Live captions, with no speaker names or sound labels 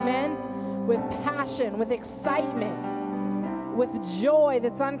Amen. With passion, with excitement, with joy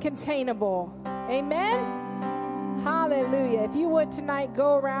that's uncontainable. Amen. Hallelujah. If you would tonight,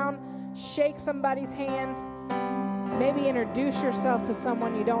 go around, shake somebody's hand, maybe introduce yourself to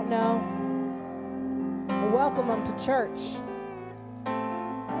someone you don't know. Welcome them to church.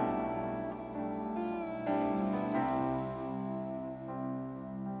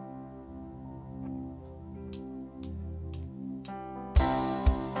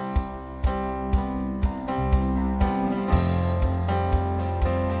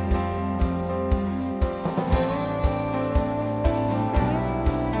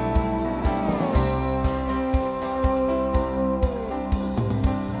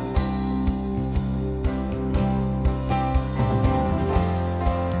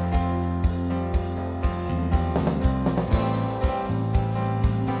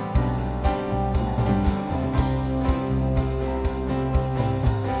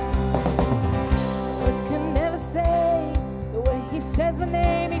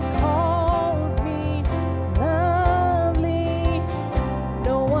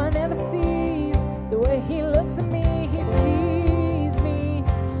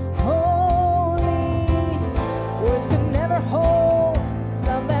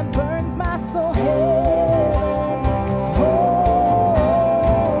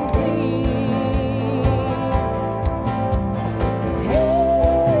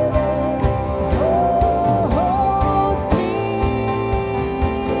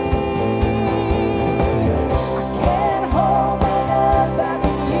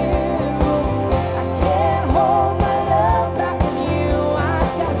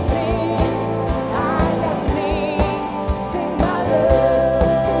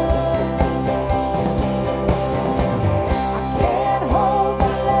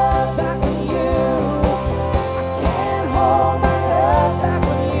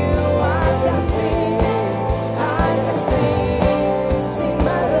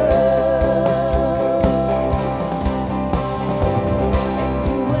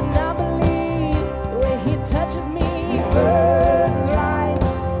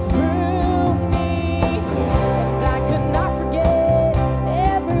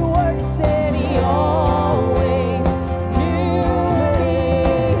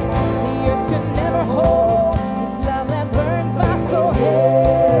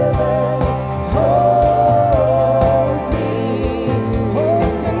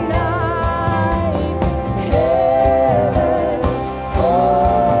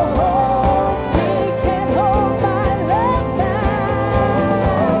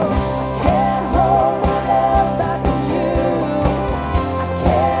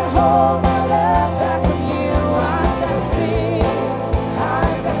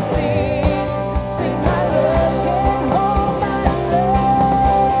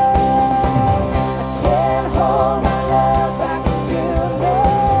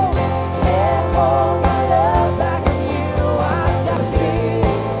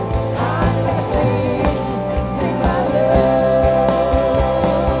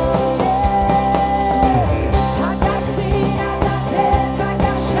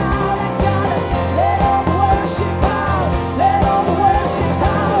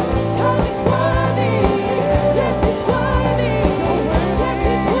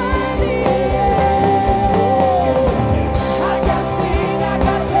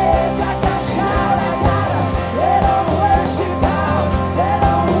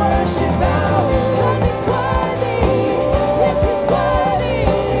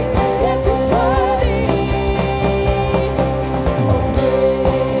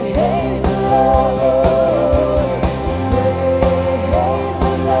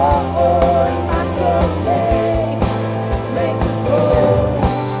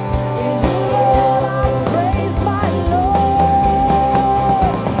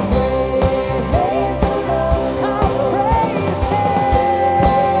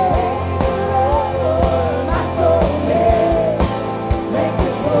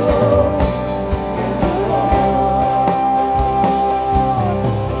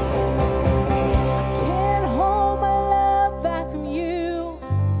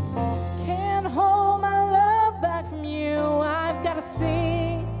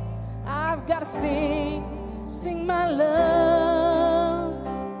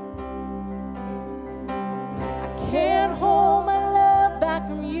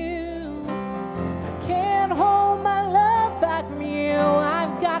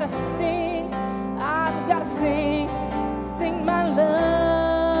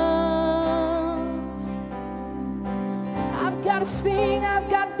 gotta sing, I've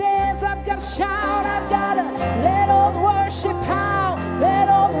gotta dance, I've gotta shout, I've gotta let all the worship out, let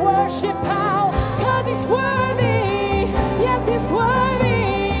all the worship how, 'cause he's worthy. Yes, he's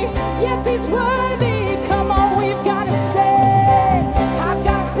worthy. Yes, he's worthy. Come on, we've got to sing. I've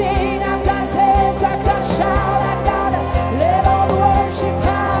got to sing, I've got to dance, I've got to shout, I've got to let all the worship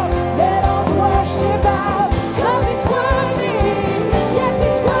out, let all the worship out, 'cause he's worthy. Yes,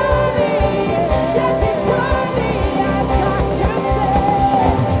 he's worthy. Yes, he's worthy. I've got to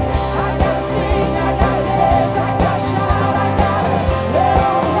sing. I've got to sing, I've got to dance, I've got to shout, I've got to let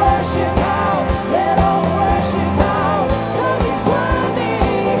all the worship out, let all the worship out, 'cause he's worthy.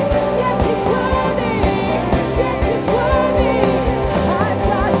 Yes, he's worthy. Yes, he's worthy. I've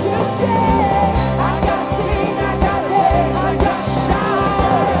got to sing. I've got to sing, I've got to dance, I've got to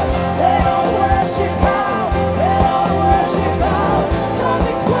shout. Let all the worship out, let all the worship out, 'cause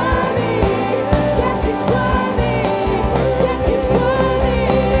he's worthy. Yes, he's worthy. Yes, he's worthy.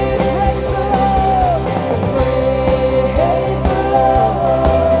 Praise the Lord. Praise the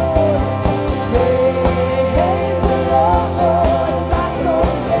Lord. Praise the Lord. My soul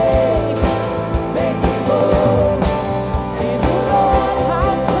makes its boast in the Lord.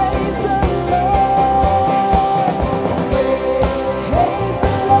 I'll praise the Lord. Praise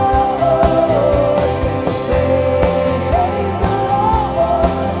the Lord. Praise the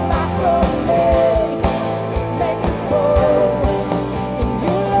Lord. My soul makes its boast in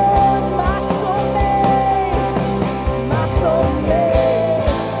you, Lord. My soul makes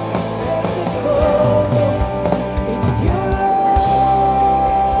its boast in you, Lord.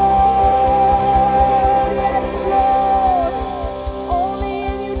 Yes, Lord. Only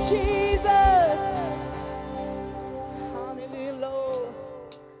in you, Jesus. Hallelujah, Lord.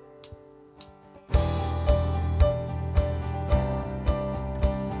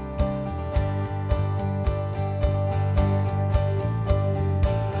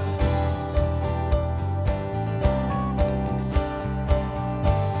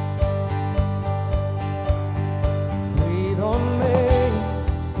 Breathe on me,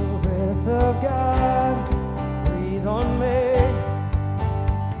 the breath of God. Breathe on me.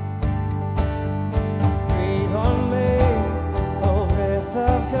 Breathe on me, oh breath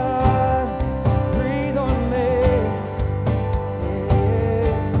of God. Breathe on me.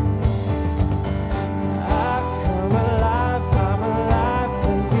 Yeah. I come alive, I'm alive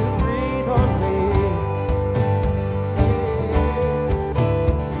when you breathe on me. Yeah.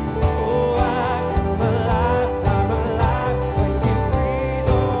 Oh, I come alive, I'm alive when you breathe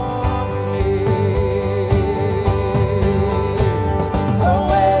on me.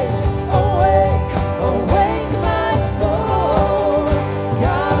 Awake, awake, awake my soul.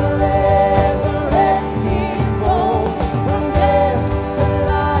 God resurrect these bones from death to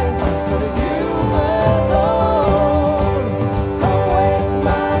life for you alone. Awake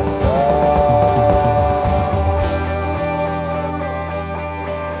my soul.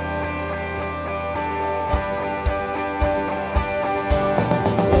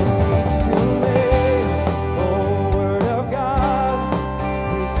 Speak to me, oh word of God.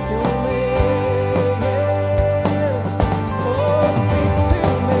 Speak to me, yes. Oh, speak to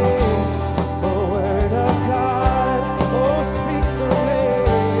me, oh word of God. Oh, speak to me.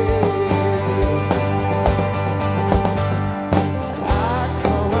 I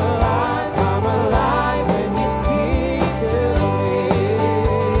come alive, I'm alive when you speak to me.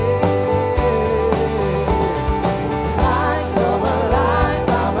 I come alive,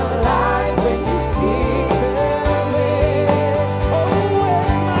 I'm alive when you speak to me.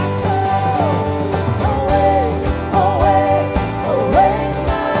 Awake my soul, awake, awake, awake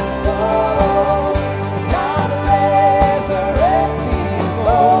my soul. God resurrect these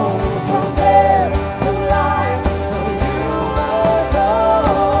bones from death to life for you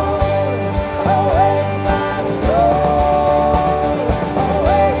alone. Awake my soul,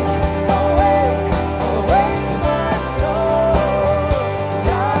 awake, awake, awake my soul.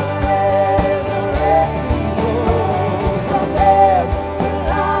 God resurrect these bones from death to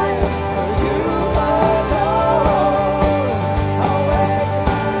life for you alone. Awake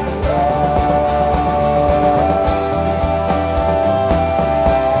my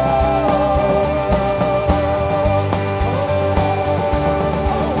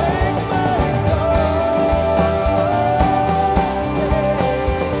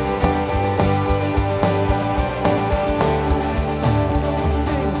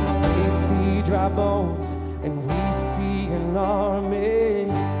We see dry bones and we see an army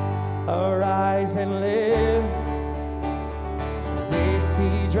arise and live. They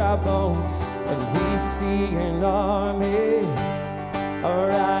see dry bones and we see an army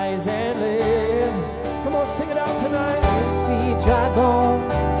arise and live. Come on, sing it out tonight. We see dry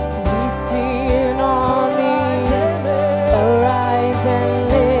bones. We see an army Arise and live. arise and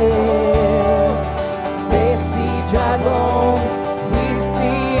live.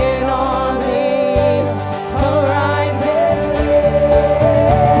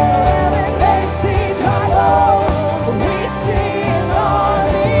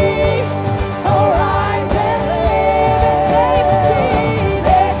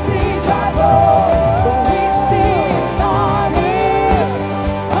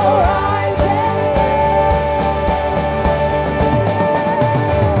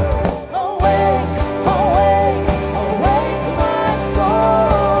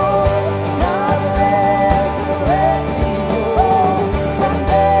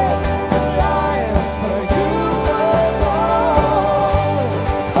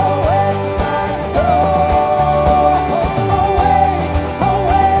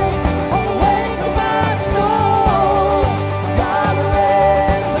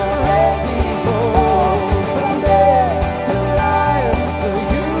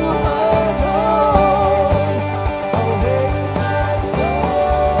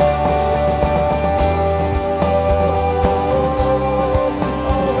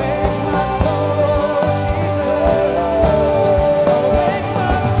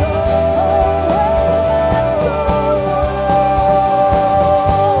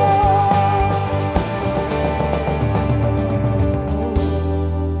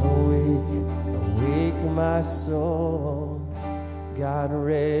 God,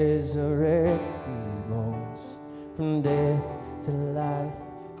 resurrect these bones from death to life,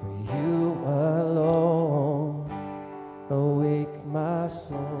 for you alone. Awake my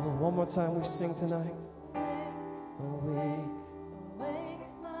soul. One more time we sing tonight. Awake, awake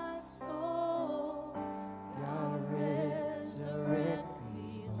my soul. God, resurrect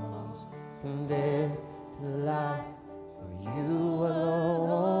these bones from death to life, for you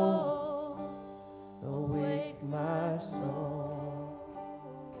alone. Awake my soul.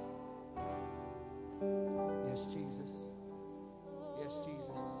 Yes, Jesus. Yes,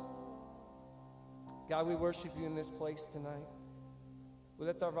 Jesus. God, we worship you in this place tonight. We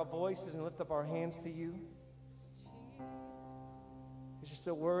lift up our voices and lift up our hands to you. Because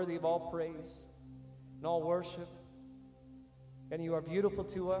you're so worthy of all praise and all worship. And you are beautiful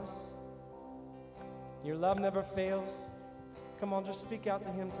to us. Your love never fails. Come on, just speak out to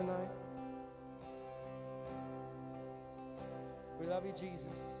him tonight. We love you,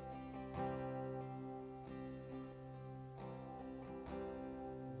 Jesus.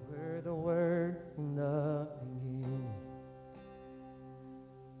 We're the Word in the beginning,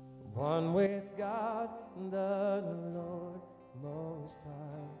 one with God, the Lord Most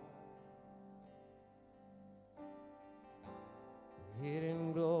High.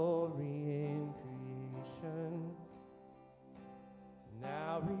 Hidden glory in creation,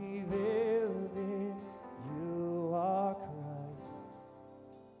 now revealed in you are Christ.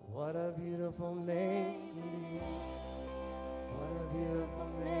 What a beautiful name it is. What a beautiful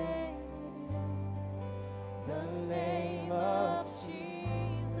name it is. The name of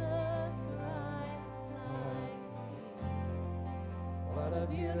Jesus Christ, my King. what a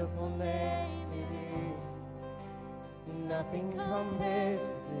beautiful name it is. Nothing compares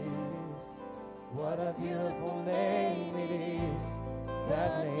to this. What a beautiful name it is.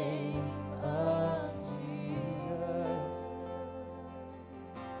 That name of Jesus.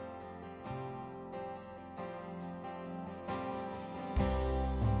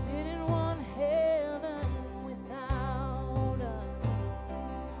 Didn't want heaven without us.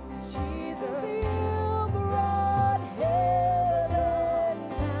 So Jesus, you brought heaven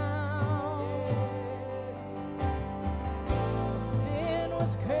down. Sin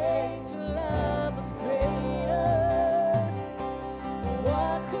was great, your love was greater.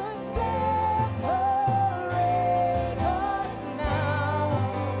 What could separate us now?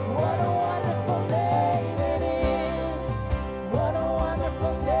 What a wonderful name it is. What a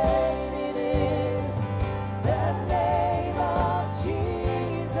wonderful name it is. The name of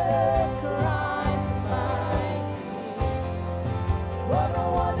Jesus Christ, my King. What a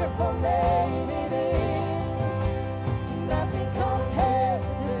wonderful name it is. Nothing compares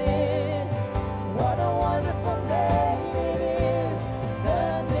to this. What a wonderful name it is.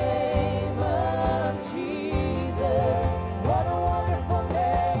 The name of Jesus. What a wonderful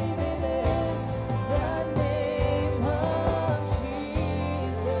name it is. The name of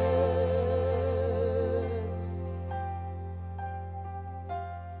Jesus.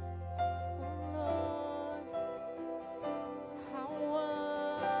 Oh Lord, how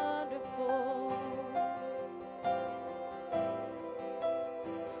wonderful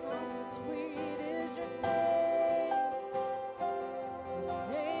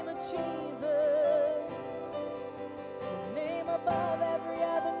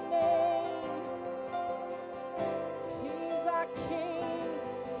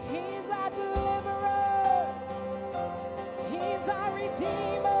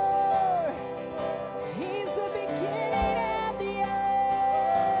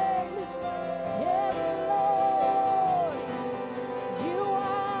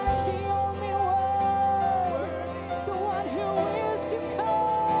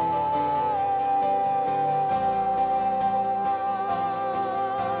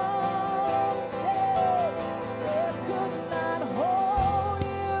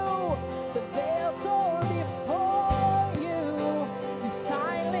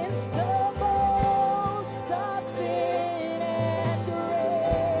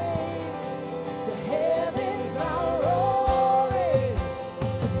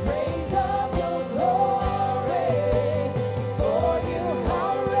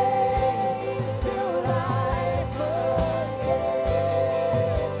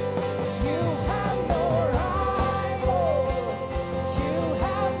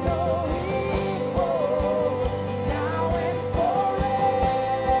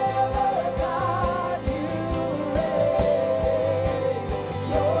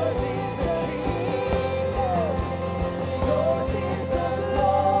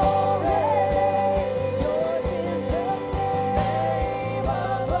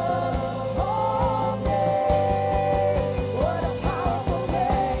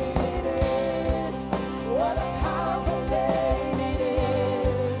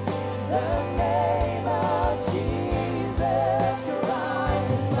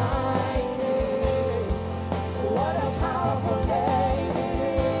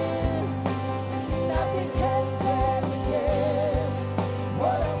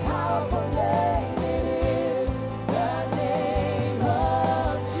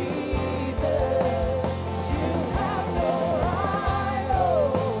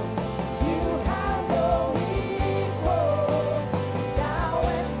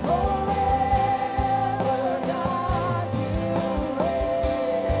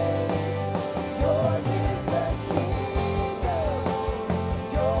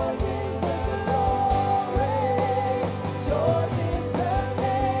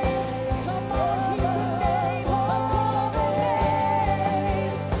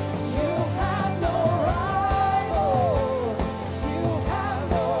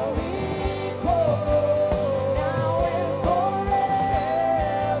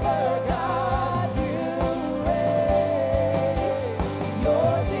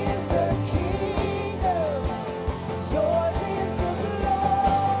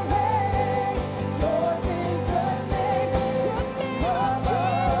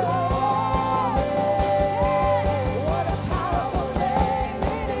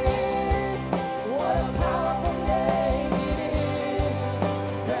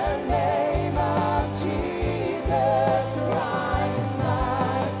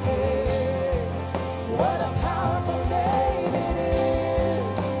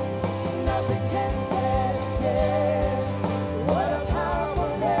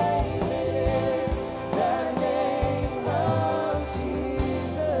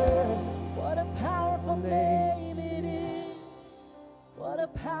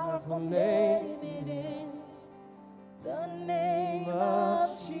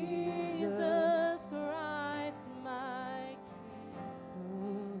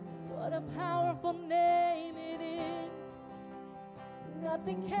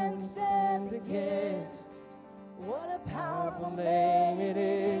Nothing can stand against. What a powerful name it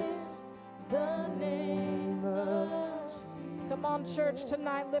is. The name of Jesus. Come on, church,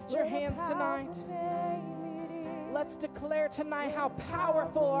 tonight. Lift your hands tonight. Let's declare tonight how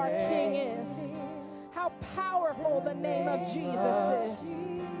powerful our King is. How powerful the name of Jesus is.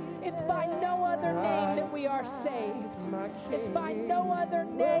 It's by no other name that we are saved. It's by no other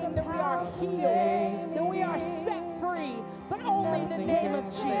name that we are healed, that we are set free, but only the name of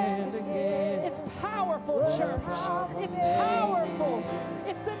Jesus. It's powerful, church. It's powerful.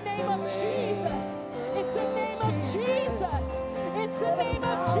 It's the name of Jesus. It's the name of Jesus. It's the name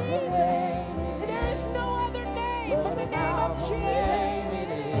of Jesus. There is no other name but the name of Jesus.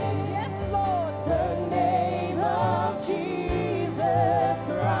 Yes, Lord. The name of Jesus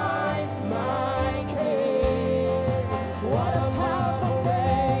Christ, my King. What a powerful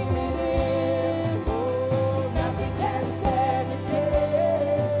name it is. Oh, nothing can stand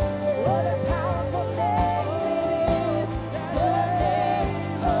against. What a powerful name it is. The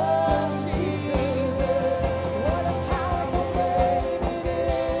name of Jesus. What a powerful name it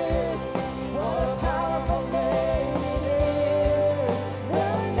is. What a powerful name it is.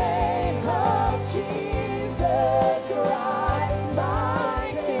 The name of Jesus Christ,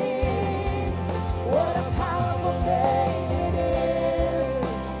 my King. What a powerful name it is.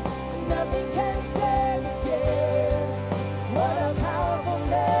 Nothing can stand against. What a powerful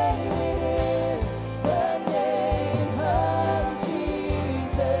name it is. The name of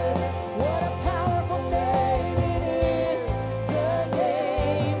Jesus. What a powerful name it is. The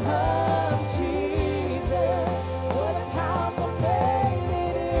name of Jesus. What a powerful name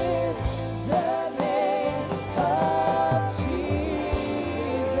it is. The name of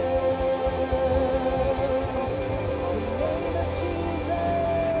Jesus. The name of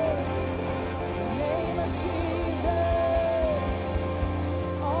Jesus. The name of Jesus.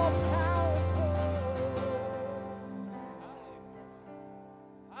 All powerful.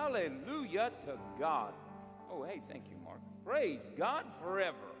 Hallelujah to God. Oh, hey, thank you, Mark. Praise God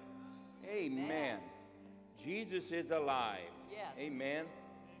forever. Amen. Jesus is alive. Yes. Amen.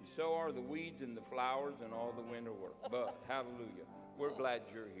 And so are the weeds and the flowers and all the winter work. But hallelujah. We're glad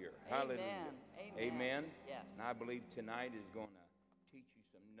you're here. Hallelujah. Amen. Yes. And I believe tonight is going to teach you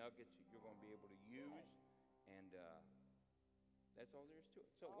some nuggets that you're going to be able to use. And that's all there is to it.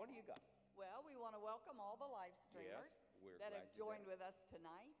 So what do you got? Well, we want to welcome all the live streamers we're that glad have you're joined there. with us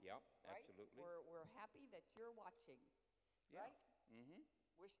tonight. Yep, Right? absolutely. We're happy that you're watching. Yeah. Right? Mm-hmm.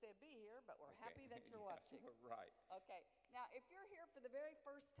 Wish they'd be here, but we're Okay. happy that you're Yeah, watching. Right. Okay. Now, if you're here for the very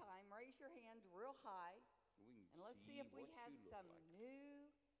first time, raise your hand real high, We can and let's see if we what have you look some like. new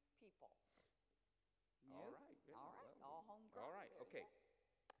people. New? All right. Yeah, All right. well, All homegrown. All right. Very Okay.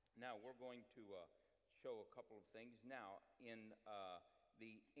 good. Now we're going to show a couple of things. Now in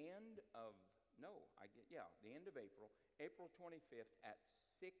the end of the end of April, April 25th at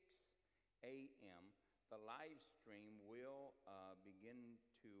 6 a.m. The live stream will begin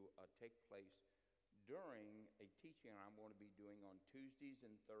to take place during a teaching I'm going to be doing on Tuesdays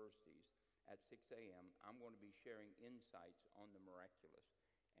and Thursdays at 6 a.m. I'm going to be sharing insights on the miraculous.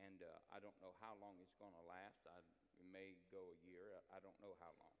 And I don't know how long it's going to last. It may go a year. I don't know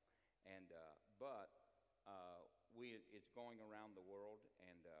how long. And but it's going around the world,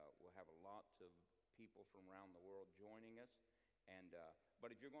 and we'll have lots of people from around the world joining us. And but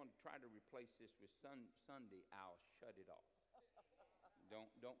if you're going to try to replace this with Sunday, I'll shut it off.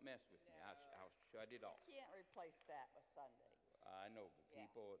 Don't mess with me. I'll shut it off. You can't replace that with Sunday. I know, but Yeah.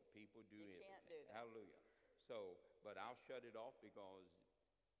 people do You everything. can't do that. Hallelujah. So, but I'll shut it off because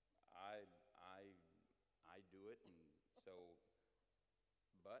I do it, and so.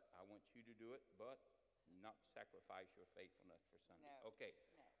 But I want you to do it, but not sacrifice your faithfulness for Sunday. No. Okay.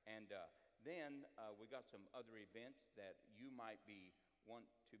 No. And then we got some other events that you might want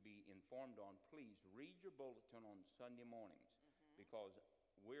to be informed on. Please read your bulletin on Sunday mornings, because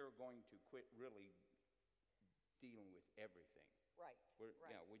we're going to quit really dealing with everything. Right. We're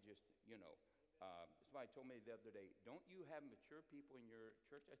just, somebody told me the other day, don't you have mature people in your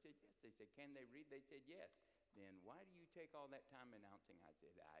church? I said, yes. They said, can they read? They said, yes. Then why do you take all that time announcing? I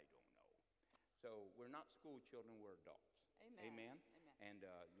said, I don't know. So we're not school children, we're adults. Amen. And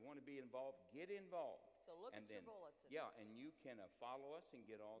you want to be involved, get involved. So look at your bulletin. Yeah, and you can follow us and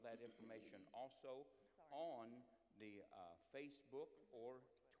get all that information also on the Facebook or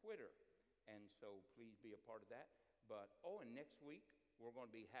Twitter. And so please be a part of that. But, and next week we're going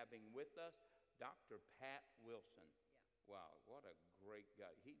to be having with us Dr. Pat Wilson. Yeah. Wow, what a great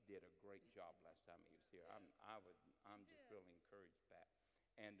guy. He did a great job last time he was here. I'm just really encouraged, Pat.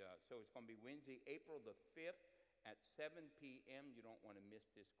 And so it's going to be Wednesday, April the 5th at 7 p.m., you don't want to miss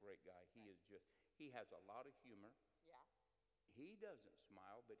this great guy. He has a lot of humor. Yeah. He doesn't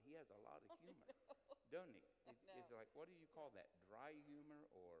smile, but he has a lot of humor, doesn't he? It's like, what do you call that? Dry humor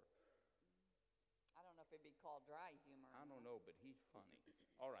or? I don't know if it'd be called dry humor. I don't know, but he's funny.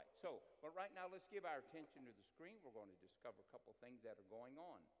 All right, but right now let's give our attention to the screen. We're going to discover a couple things that are going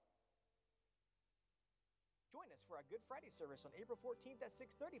on. Join us for our Good Friday service on April 14th at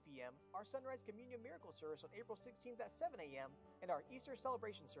 6:30 p.m., our Sunrise Communion Miracle service on April 16th at 7 a.m., and our Easter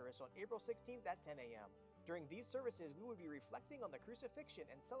celebration service on April 16th at 10 a.m. During these services, we will be reflecting on the crucifixion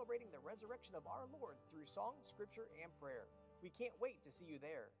and celebrating the resurrection of our Lord through song, scripture, and prayer. We can't wait to see you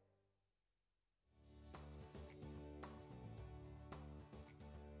there.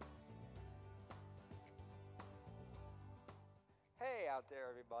 Hey out there,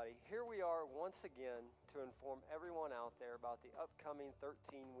 everybody. Here we are once again to inform everyone out there about the upcoming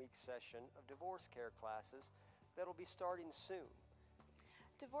 13-week session of divorce care classes that'll be starting soon.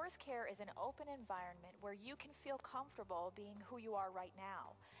 Divorce Care is an open environment where you can feel comfortable being who you are right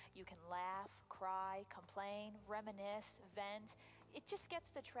now. You can laugh, cry, complain, reminisce, vent. It just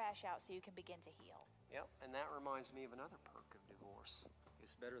gets the trash out so you can begin to heal. Yep, and that reminds me of another perk of divorce.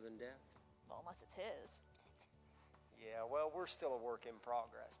 It's better than death. Well, unless it's his. Yeah, well, we're still a work in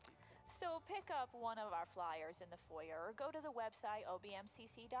progress, people. So pick up one of our flyers in the foyer or go to the website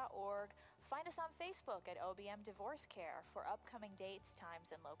obmcc.org. Find us on Facebook at OBM Divorce Care for upcoming dates,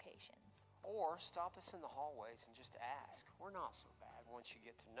 times, and locations. Or stop us in the hallways and just ask. We're not so bad once you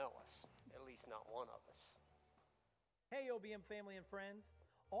get to know us. At least not one of us. Hey, OBM family and friends.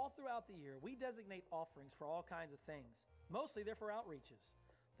 All throughout the year, we designate offerings for all kinds of things. Mostly they're for outreaches.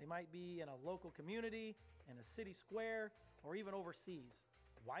 They might be in a local community, in a city square, or even overseas.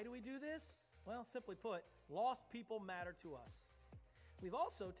 Why do we do this? Well, simply put, lost people matter to us. We've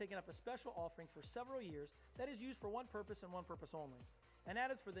also taken up a special offering for several years that is used for one purpose and one purpose only, and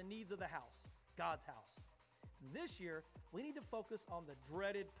that is for the needs of the house, God's house. And this year, we need to focus on the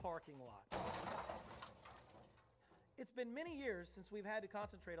dreaded parking lot. It's been many years since we've had to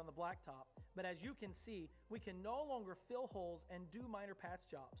concentrate on the blacktop, but as you can see, we can no longer fill holes and do minor patch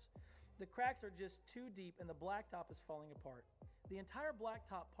jobs. The cracks are just too deep and the blacktop is falling apart. The entire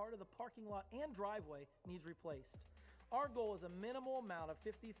blacktop part of the parking lot and driveway needs replaced. Our goal is a minimal amount of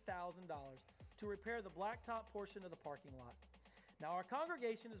 $50,000 to repair the blacktop portion of the parking lot. Now, our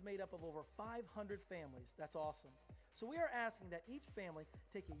congregation is made up of over 500 families. That's awesome. So we are asking that each family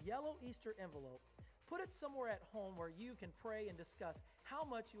take a yellow Easter envelope, put it somewhere at home where you can pray and discuss how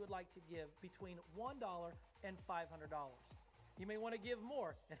much you would like to give between $1 and $500. You may want to give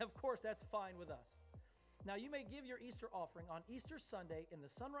more, and of course that's fine with us. Now, you may give your Easter offering on Easter Sunday in the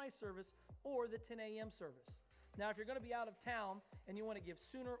sunrise service or the 10 a.m. service. Now, if you're going to be out of town and you want to give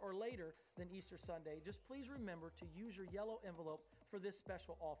sooner or later than Easter Sunday, just please remember to use your yellow envelope for this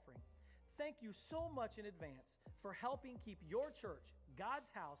special offering. Thank you so much in advance for helping keep your church, God's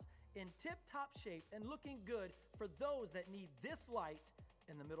house, in tip-top shape and looking good for those that need this light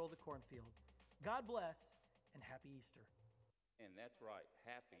in the middle of the cornfield. God bless and happy Easter. And that's right.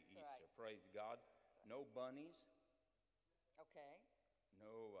 Happy That's Easter. right. Praise God. No bunnies. Okay.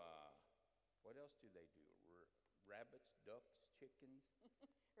 No, what else do they do? Rabbits, ducks, chickens?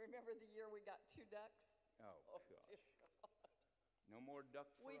 Remember the year we got 2 ducks? Oh, dear gosh. No more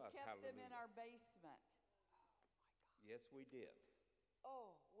ducks for We us. kept them in Hallelujah. our basement. Yes, we did.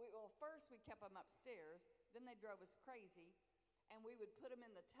 Well, first we kept them upstairs. Then they drove us crazy. And we would put them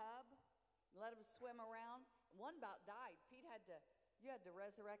in the tub and let them swim around. One about died. You had to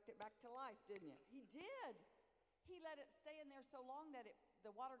resurrect it back to life, didn't you? He did. He let it stay in there so long that the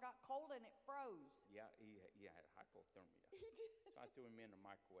water got cold and it froze. Yeah, he had hypothermia. He did. So I threw him in the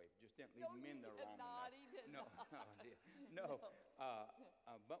microwave. Just didn't leave No, him you in there did long not. enough. He did no, not. No, I did. No.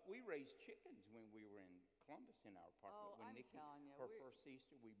 But we raised chickens when we were in Columbus in our apartment. Oh, when I'm Nikki, telling you, her we- first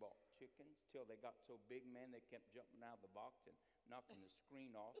Easter, we bought chickens till they got so big, man, they kept jumping out of the box and knocking the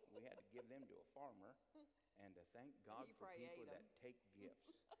screen off. We had to give them to a farmer. And thank God He for probably people ate 'em. that take gifts.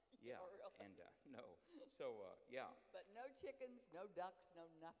 Yeah, Yeah, really. and no. So, yeah, But no chickens, no ducks, no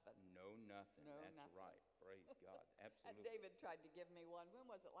nothing. no nothing. No, That's nothing. right. Praise God. And Absolutely. David tried to give me one. When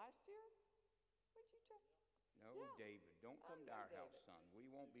was it, last year? When'd you try? No, Yeah. David, don't Oh, come to no, our house, David. son. We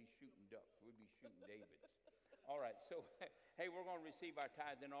won't be shooting ducks. We'll be shooting Davids. All right, so, hey, we're going to receive our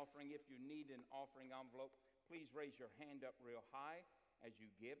tithe and offering. If you need an offering envelope, please raise your hand up real high as you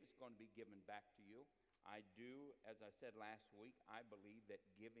give. It's going to be given back to you. I do, as I said last week, I believe that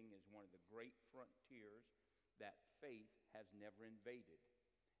giving is one of the great frontiers that faith has never invaded.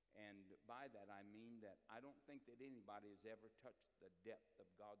 And by that, I mean that I don't think that anybody has ever touched the depth of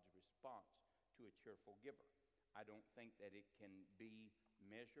God's response to a cheerful giver. I don't think that it can be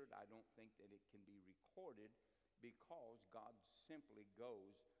measured. I don't think that it can be recorded, because God simply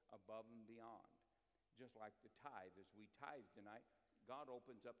goes above and beyond. Just like the tithe, as we tithe tonight, God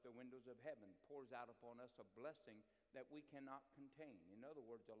opens up the windows of heaven, pours out upon us a blessing that we cannot contain. In other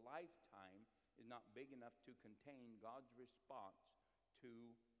words, a lifetime is not big enough to contain God's response to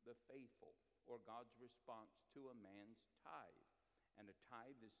the faithful, or God's response to a man's tithe. And a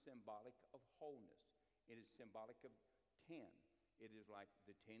tithe is symbolic of wholeness. It is symbolic of 10. It is like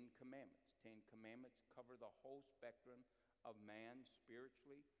the 10 Commandments. 10 Commandments cover the whole spectrum of man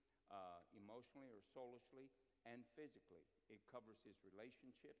spiritually, emotionally or soulishly, and physically. It covers his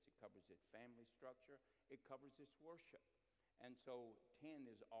relationships. It covers his family structure. It covers his worship. And so 10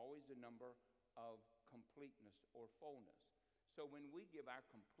 is always a number of completeness or fullness. So when we give our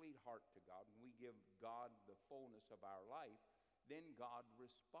complete heart to God, when we give God the fullness of our life, then God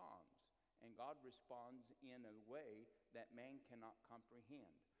responds. And God responds in a way that man cannot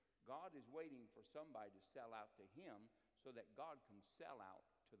comprehend. God is waiting for somebody to sell out to him so that God can sell out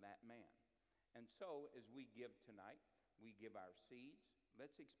to that man. And so as we give tonight, we give our seeds.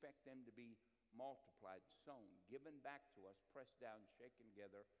 Let's expect them to be multiplied, sown, given back to us, pressed down, shaken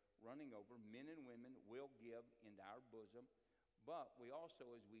together, running over. Men and women will give into our bosom. But we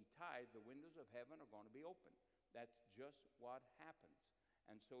also, as we tithe, the windows of heaven are going to be open. That's just what happens.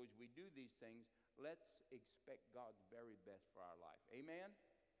 And so as we do these things, let's expect God's very best for our life. Amen?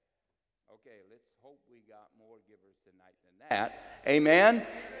 Okay, let's hope we got more givers tonight than that. Amen?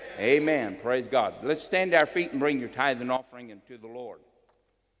 Amen. Praise God. Let's stand to our feet and bring your tithe and offering into the Lord.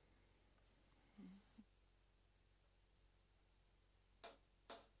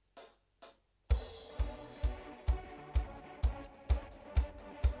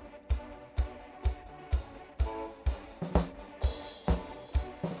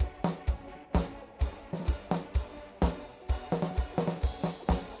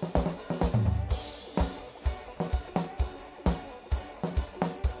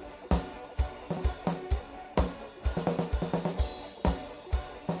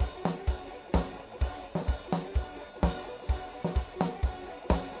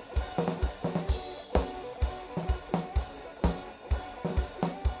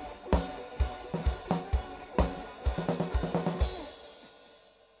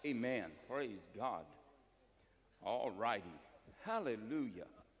 Amen. Praise God. All righty. Hallelujah.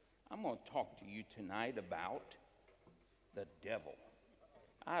 I'm going to talk to you tonight about the devil.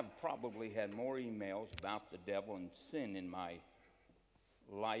 I've probably had more emails about the devil and sin in my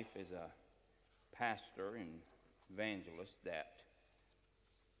life as a pastor and evangelist that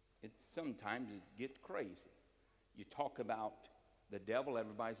sometimes it gets crazy. You talk about the devil,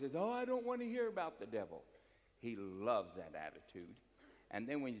 everybody says, "Oh, I don't want to hear about the devil." He loves that attitude. And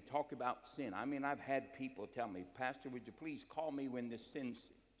then when you talk about sin, I mean, I've had people tell me, "Pastor, would you please call me when this sin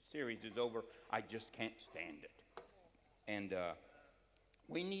series is over? I just can't stand it." And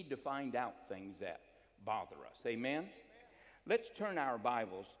we need to find out things that bother us. Amen? Let's turn our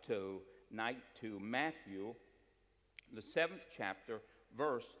Bibles tonight to Matthew, the 7th chapter,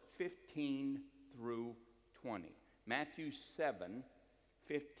 verse 15 through 20. Matthew 7,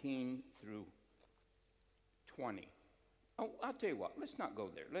 15 through 20. Oh, I'll tell you what. Let's not go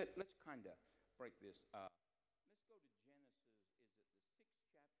there. Let's kind of break this up. Let's go to Genesis. Is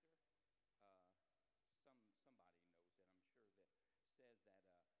it the 6th chapter?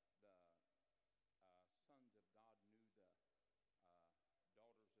 Somebody knows it, I'm sure, that says that the sons of God knew the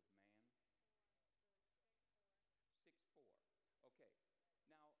daughters of man. 6:4. Okay.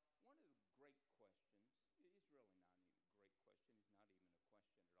 Now, one of the great questions is really not even a great question. It's not even a question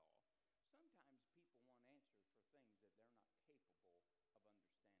at all. Sometimes people want answers for things that they're not capable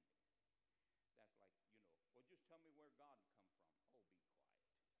of understanding. That's like, well, just tell me where God come from.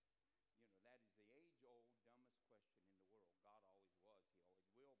 Oh, be quiet. That is the age-old, dumbest question in the world. God always was.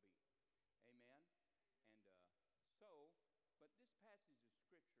 He always will be. Amen? And but this passage of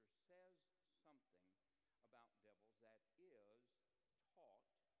Scripture says something about devils that is taught,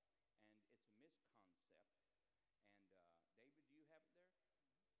 and it's a misconcept. And David, do you have it there?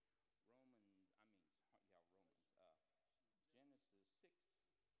 Genesis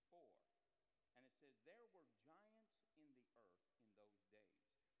 6:4. And it says, "There were giants in the earth in those days."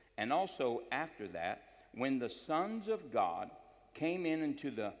 And also after that, when the sons of God came in unto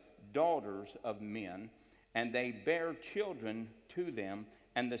the daughters of men, and they bare children to them,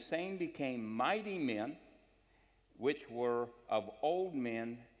 and the same became mighty men, which were of old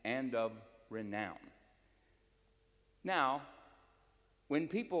men and of renown. Now, when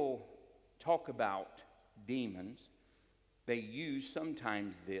people talk about demons, they use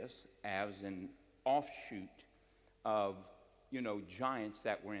sometimes this as an offshoot of, giants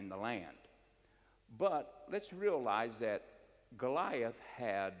that were in the land. But let's realize that Goliath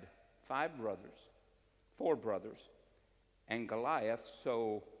had four brothers, and Goliath,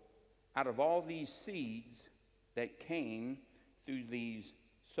 so out of all these seeds that came through these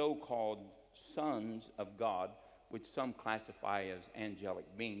so-called sons of God, which some classify as angelic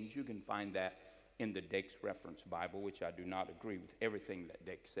beings, you can find that in the Dake's Reference Bible, which I do not agree with everything that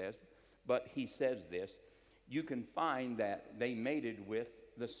Dake says, but he says this. You can find that they mated with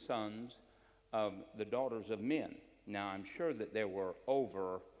the sons of the daughters of men. Now, I'm sure that there were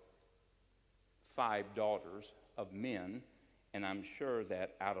over 5 daughters of men, and I'm sure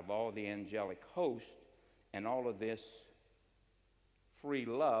that out of all the angelic host and all of this free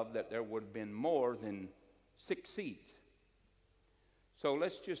love, that there would have been more than 6 seeds. So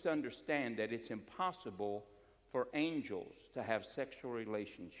let's just understand that it's impossible for angels to have sexual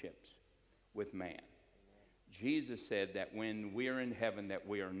relationships with man. Jesus said that when we're in heaven, that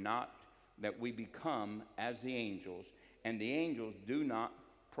we become as the angels, and the angels do not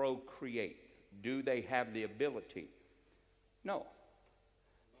procreate. Do they have the ability? No.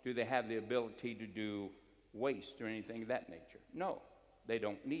 Do they have the ability to do waste or anything of that nature? No, they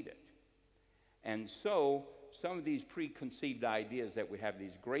don't need it. And so some of these preconceived ideas that we have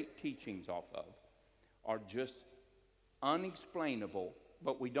these great teachings off of are just unexplainable,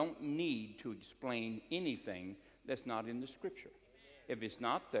 but we don't need to explain anything that's not in the Scripture. If it's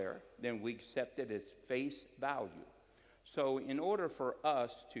not there, then we accept it as face value. So in order for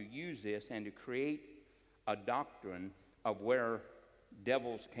us to use this and to create a doctrine of where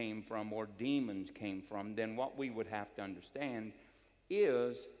devils came from or demons came from, then what we would have to understand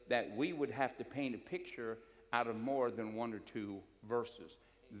is that we would have to paint a picture out of more than 1 or 2 verses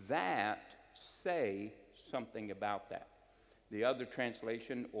that say something about that. The other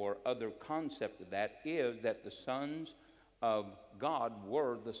translation or other concept of that is that the sons of God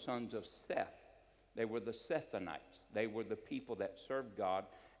were the sons of Seth. They were the Sethonites. They were the people that served God,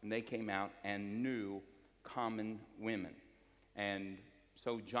 and they came out and knew common women. And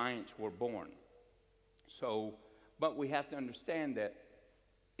so giants were born. So, but we have to understand that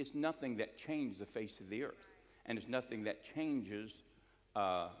it's nothing that changed the face of the earth, and it's nothing that changes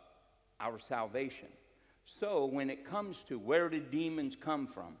our salvation. So when it comes to where did demons come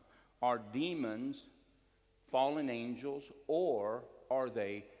from, are demons fallen angels, or are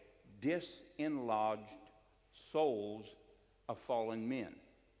they disenlarged souls of fallen men?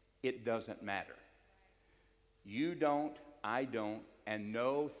 It doesn't matter. You don't, I don't, and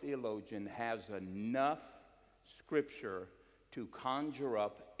no theologian has enough Scripture to conjure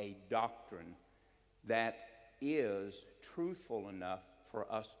up a doctrine that is truthful enough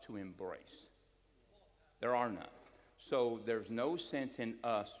for us to embrace. There are none. So there's no sense in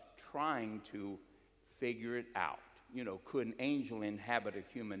us trying to figure it out. Could an angel inhabit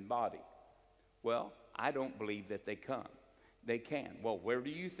a human body? Well, I don't believe that they can. Well, where do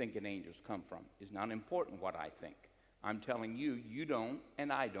you think an angel's come from? It's not important what I think. I'm telling you, you don't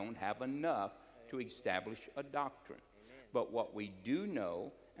and I don't have enough to establish a doctrine. Amen. But what we do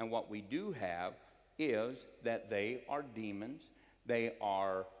know and what we do have is that they are demons. They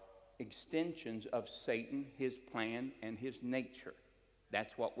are extensions of Satan, his plan, and his nature.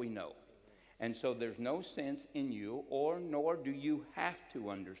 That's what we know. And so there's no sense in you, nor do you have to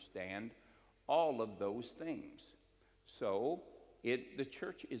understand all of those things. So the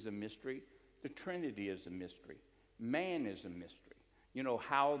church is a mystery. The Trinity is a mystery. Man is a mystery.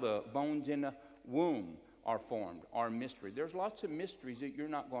 How the bones in a womb are formed are a mystery. There's lots of mysteries that you're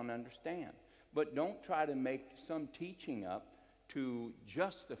not going to understand. But don't try to make some teaching up to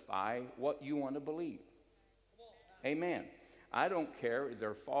justify what you want to believe. Amen. I don't care if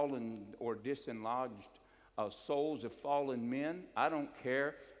they're fallen or disenlarged souls of fallen men. I don't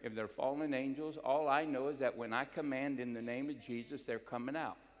care if they're fallen angels. All I know is that when I command in the name of Jesus, they're coming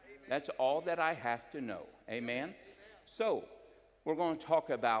out. That's all that I have to know. Amen? So, we're going to talk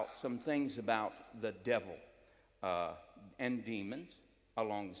about some things about the devil and demons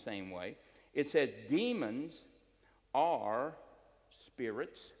along the same way. It says demons are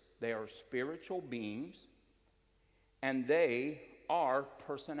spirits. They are spiritual beings. And they are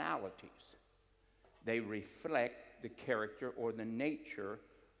personalities. They reflect the character or the nature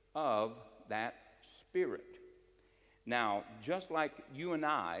of that spirit. Now, just like you and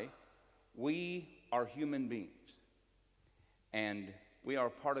I, we are human beings. And we are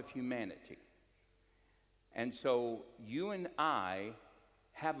part of humanity. And so you and I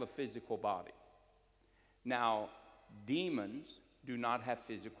have a physical body. Now, demons do not have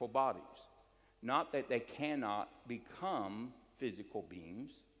physical bodies. Not that they cannot become physical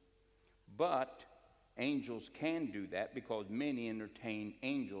beings, but Angels can do that because many entertain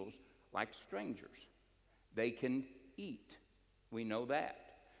angels like strangers. They can eat. We know that.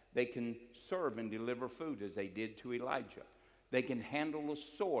 They can serve and deliver food as they did to Elijah. They can handle a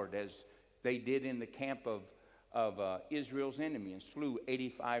sword as they did in the camp of Israel's enemy and slew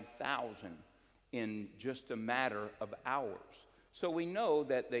 85,000 in just a matter of hours. So we know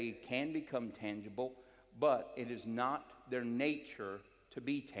that they can become tangible, but it is not their nature to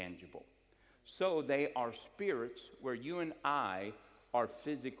be tangible. So they are spirits where you and I are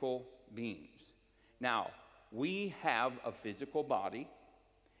physical beings. Now, we have a physical body,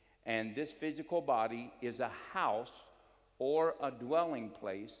 and this physical body is a house or a dwelling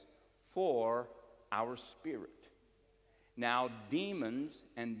place for our spirit. Now, demons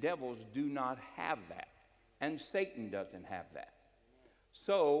and devils do not have that, and Satan doesn't have that.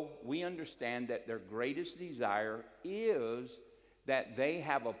 So we understand that their greatest desire is that they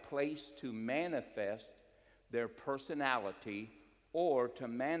have a place to manifest their personality or to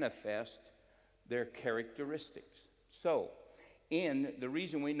manifest their characteristics. So, the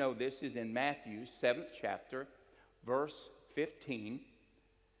reason we know this is in Matthew 7th chapter, verse 15,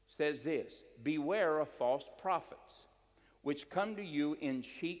 says this, "Beware of false prophets, which come to you in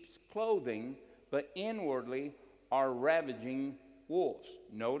sheep's clothing, but inwardly are ravaging wolves."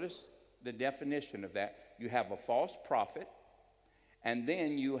 Notice the definition of that. You have a false prophet, and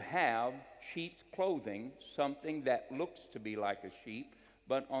then you have sheep's clothing, something that looks to be like a sheep,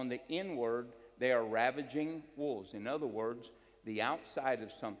 but on the inward, they are ravaging wolves. In other words, the outside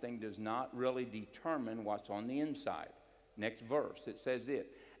of something does not really determine what's on the inside. Next verse, it says this,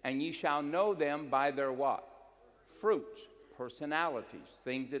 "And ye shall know them by their" what? Fruits, personalities,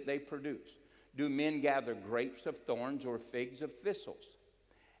 things that they produce. Do men gather grapes of thorns or figs of thistles?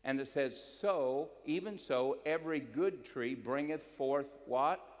 And it says, "So, even so, every good tree bringeth forth"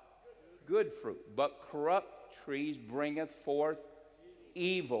 what? Good fruit. "But corrupt trees bringeth forth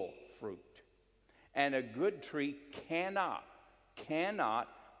evil fruit. And a good tree cannot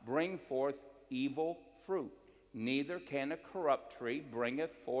bring forth evil fruit. Neither can a corrupt tree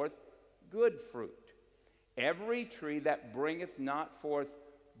bringeth forth good fruit. Every tree that bringeth not forth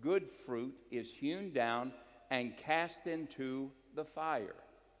good fruit is hewn down and cast into the fire.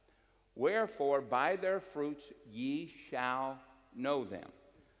 Wherefore, by their fruits ye shall know them."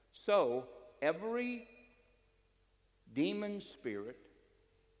 So, every demon spirit,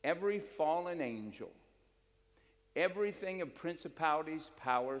 every fallen angel, everything of principalities,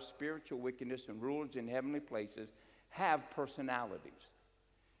 powers, spiritual wickedness, and rulers in heavenly places have personalities.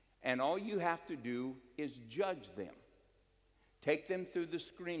 And all you have to do is judge them. Take them through the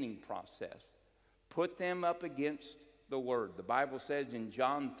screening process. Put them up against the Word. The Bible says in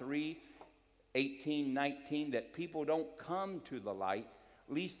John 3:18, 19 that people don't come to the light,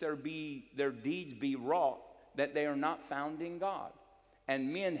 lest their deeds be wrought, that they are not found in God.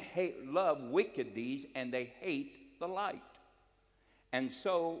 And men love wicked deeds, and they hate the light. And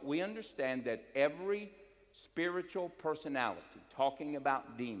so we understand that every spiritual personality, talking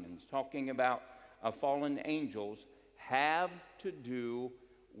about demons, talking about fallen angels, have to do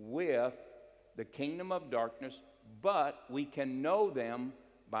with the kingdom of darkness, but we can know them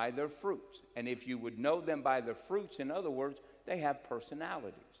by their fruits. And if you would know them by their fruits, in other words, they have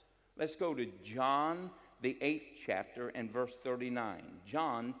personalities. Let's go to John, the 8th chapter, and verse 39.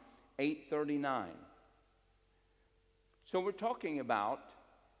 John 8:39. So we're talking about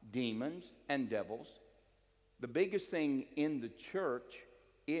demons and devils. The biggest thing in the church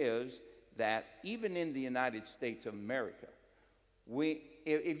is that even in the United States of America,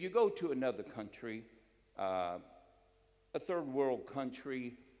 if you go to another country, a third world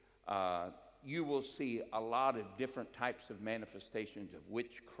country, you will see a lot of different types of manifestations of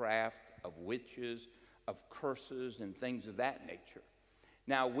witchcraft, of witches, of curses, and things of that nature.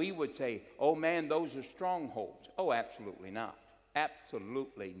 Now, we would say, "Oh man, those are strongholds." Oh, absolutely not.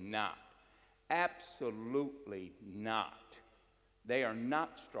 Absolutely not. Absolutely not. They are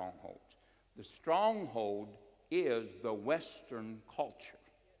not strongholds. The stronghold is the Western culture.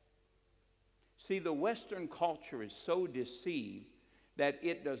 See, the Western culture is so deceived that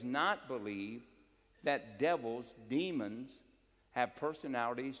it does not believe that devils, demons, have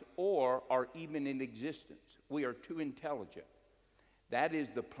personalities or are even in existence. We are too intelligent. That is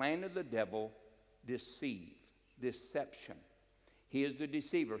the plan of the devil, deception. He is the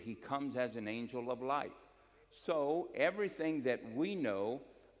deceiver. He comes as an angel of light. So everything that we know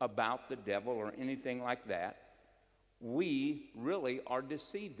about the devil or anything like that, we really are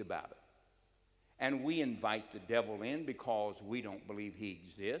deceived about it. And we invite the devil in because we don't believe he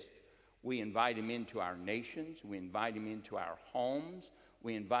exists. We invite him into our nations. We invite him into our homes.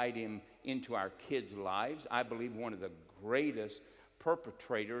 We invite him into our kids' lives. I believe one of the greatest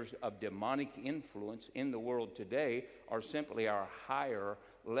perpetrators of demonic influence in the world today are simply our higher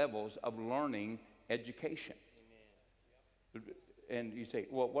levels of learning education. Amen. And you say,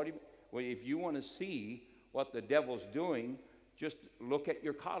 well, what do you, well, if you want to see what the devil's doing, just look at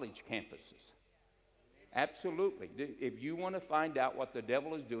your college campuses. Absolutely. If you want to find out what the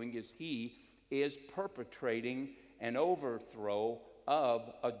devil is doing, is he is perpetrating an overthrow of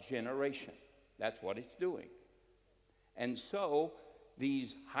a generation. That's what it's doing. And so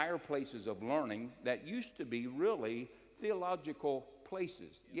these higher places of learning that used to be really theological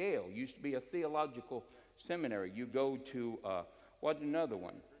places. Yale used to be a theological seminary. You go to, what's another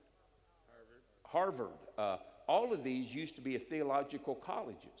one? Harvard. All of these used to be theological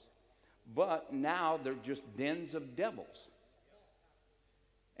colleges. But now they're just dens of devils.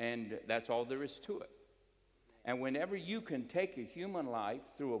 And that's all there is to it. And whenever you can take a human life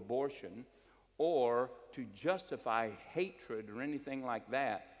through abortion or to justify hatred or anything like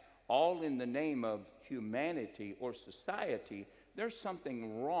that, all in the name of humanity or society, there's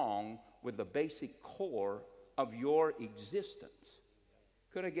something wrong with the basic core of your existence.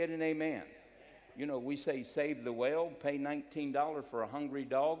 Could I get an amen? You know, we say save the whale, pay $19 for a hungry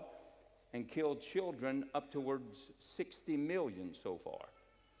dog, and kill children up towards 60 million so far.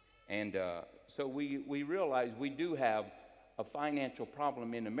 And so we realize we do have a financial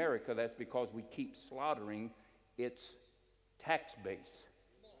problem in America. That's because we keep slaughtering its tax base.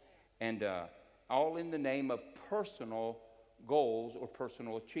 And all in the name of personal goals or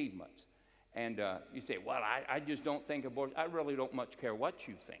personal achievements. And you say, well, I just don't think abortion. I really don't much care what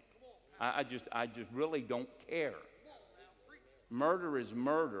you think. I just really don't care. Murder is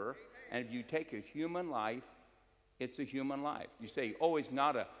murder. And if you take a human life, it's a human life. You say, oh, it's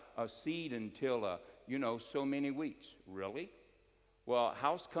not a seed until, so many weeks. Really? Well,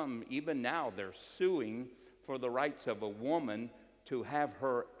 how's come even now they're suing for the rights of a woman to have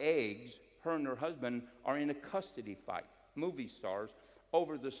her eggs, her and her husband are in a custody fight, movie stars,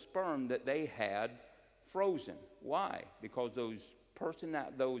 over the sperm that they had frozen. Why? Because those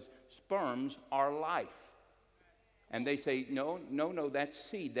sperms are life. And they say, no, that's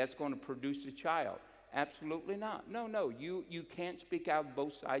seed. That's going to produce a child. Absolutely not. No, you can't speak out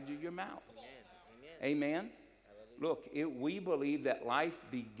both sides of your mouth. Amen? Amen? Look, we believe that life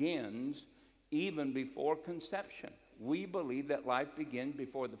begins even before conception. We believe that life begins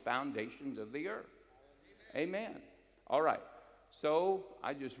before the foundations of the earth. Amen. All right. So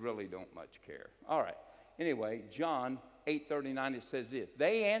I just really don't much care. All right. Anyway, John 8:39, it says this.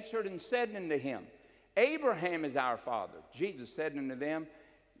 They answered and said unto him, Abraham is our father. Jesus said unto them,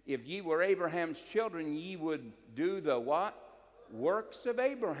 if ye were Abraham's children, ye would do the what? Works of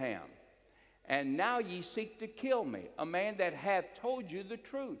Abraham. And now ye seek to kill me, a man that hath told you the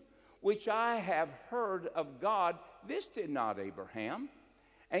truth, which I have heard of God. This did not Abraham.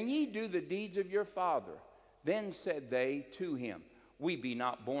 And ye do the deeds of your father. Then said they to him, we be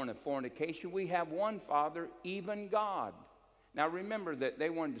not born of fornication. We have one Father, even God. Now remember that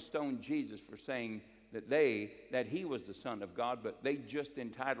they wanted to stone Jesus for saying that he was the Son of God, but they just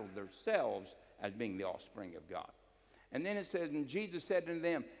entitled themselves as being the offspring of God. And then it says, and Jesus said unto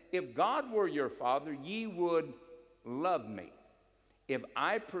them, if God were your Father, ye would love me.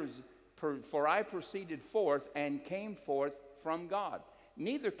 For I proceeded forth and came forth from God.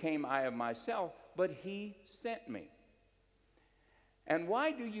 Neither came I of myself, but he sent me. And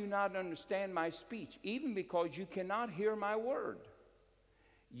why do you not understand my speech? Even because you cannot hear my word.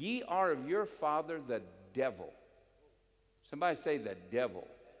 Ye are of your father the devil. Somebody say the devil.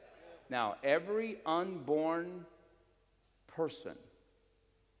 Now, every unborn person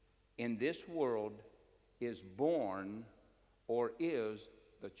in this world is born or is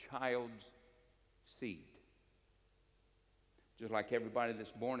the child's seed. Just like everybody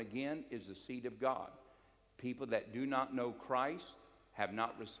that's born again is the seed of God. People that do not know Christ, have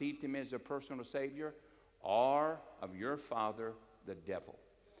not received him as their personal Savior, are of your father the devil.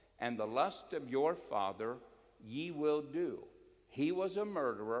 And the lust of your father ye will do. He was a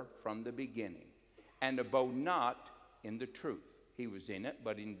murderer from the beginning, and abode not in the truth. He was in it,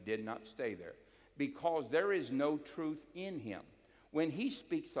 but he did not stay there, because there is no truth in him. When he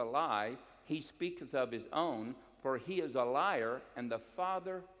speaks a lie, he speaketh of his own, for he is a liar and the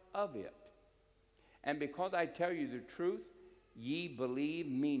father of it. And because I tell you the truth, ye believe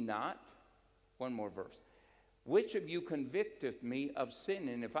me not. One more verse. Which of you convicteth me of sin?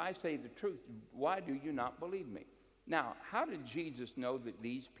 And if I say the truth, why do you not believe me? Now, how did Jesus know that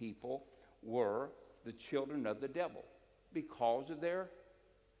these people were the children of the devil? Because of their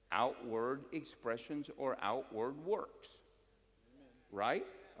outward expressions or outward works. right?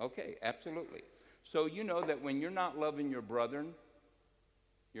 Okay, absolutely. So you know that when you're not loving your brethren,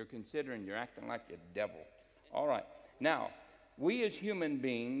 you're acting like a devil. All right. Now, we as human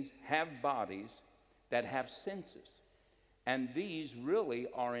beings have bodies that have senses. And these really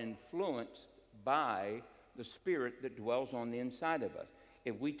are influenced by the spirit that dwells on the inside of us.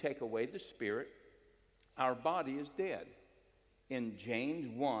 If we take away the spirit, our body is dead. In James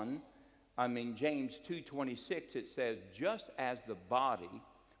 2:26, it says, just as the body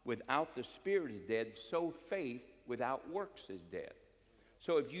without the spirit is dead, so faith without works is dead.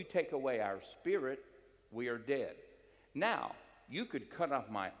 So if you take away our spirit, we are dead. Now, you could cut off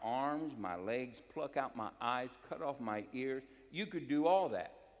my arms, my legs, pluck out my eyes, cut off my ears. You could do all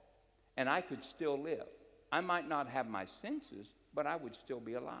that, and I could still live. I might not have my senses, but I would still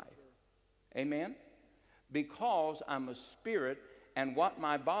be alive. Amen? Because I'm a spirit, and what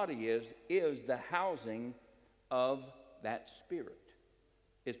my body is the housing of that spirit.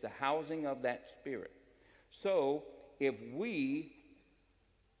 It's the housing of that spirit. So if we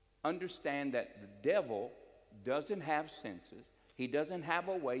understand that the devil doesn't have senses, he doesn't have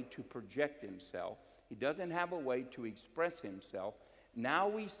a way to project himself, he doesn't have a way to express himself, now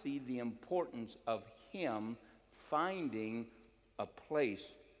we see the importance of him finding a place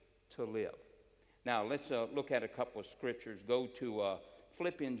to live. Now let's look at a couple of scriptures. Go to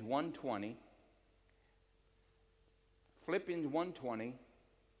Philippians 1:20. Philippians 1:20.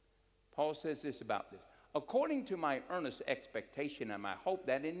 Paul says this about this. According to my earnest expectation and my hope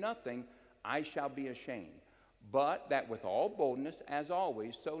that in nothing I shall be ashamed, but that with all boldness, as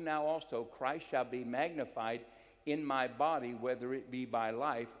always, so now also Christ shall be magnified in my body, whether it be by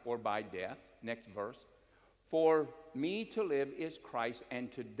life or by death. Next verse. For me to live is Christ,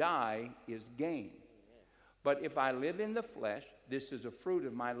 and to die is gain. But if I live in the flesh, this is a fruit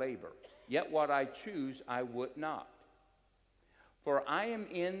of my labor. Yet what I choose I would not. For I am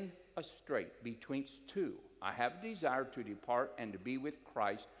in a strait betwixt two. I have desire to depart and to be with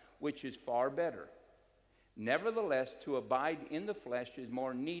Christ, which is far better. Nevertheless, to abide in the flesh is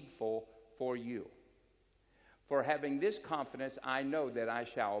more needful for you. For having this confidence, I know that I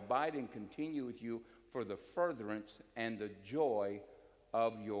shall abide and continue with you for the furtherance and the joy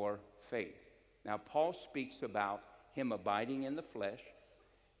of your faith. Now, Paul speaks about him abiding in the flesh.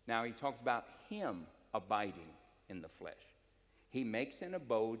 Now, he talks about him abiding in the flesh. He makes an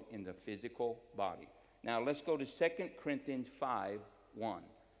abode in the physical body. Now, let's go to 2 Corinthians 5:1,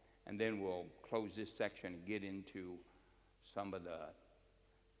 and then we'll close this section and get into some of the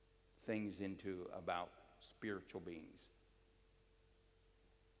things about spiritual beings.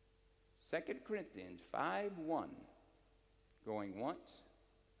 2 Corinthians 5:1, going once.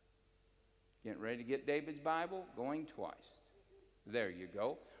 Getting ready to get David's Bible? Going twice. There you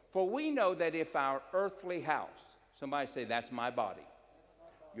go. For we know that if our earthly house, somebody say, that's my body.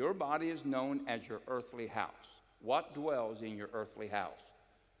 Your body is known as your earthly house. What dwells in your earthly house?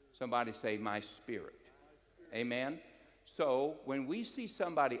 Somebody say, my spirit. Amen? So when we see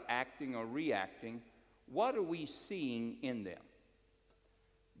somebody acting or reacting, what are we seeing in them?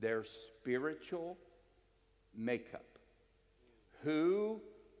 Their spiritual makeup. Who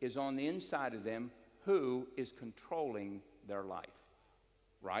is on the inside of them? Who is controlling their life?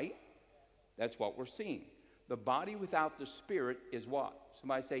 Right? That's what we're seeing. The body without the spirit is what?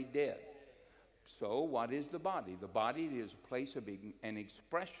 Somebody say dead. So what is the body? The body is a place of an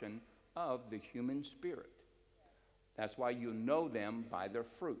expression of the human spirit. That's why you know them by their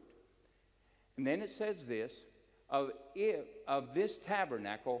fruit. And then it says this, if of this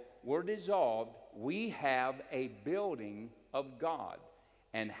tabernacle were dissolved, we have a building of God,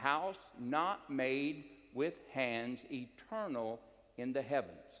 and house not made with hands, eternal in the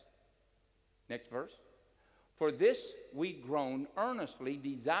heavens. Next verse. For this we groan earnestly,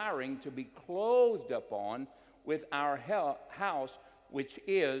 desiring to be clothed upon with our house, which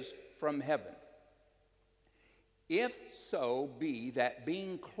is from heaven. If so be that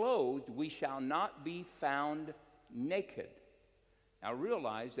being clothed, we shall not be found naked. Now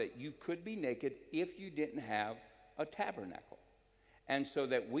realize that you could be naked if you didn't have a tabernacle. And so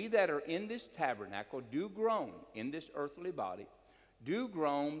that we that are in this tabernacle do groan in this earthly body, do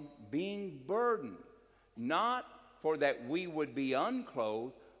groan being burdened, not for that we would be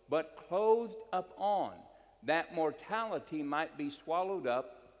unclothed, but clothed upon, that mortality might be swallowed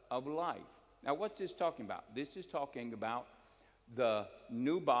up of life. Now what's this talking about? This is talking about the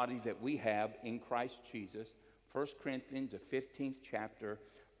new bodies that we have in Christ Jesus. 1 Corinthians, the 15th chapter,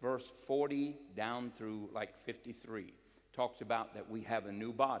 verse 40 down through like 53. Talks about that we have a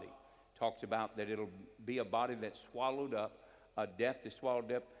new body. Talks about that it'll be a body that's swallowed up, a death is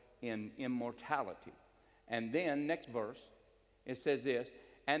swallowed up in immortality. And then, next verse, It says this,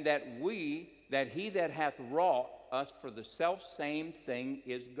 and that he that hath wrought us for the selfsame thing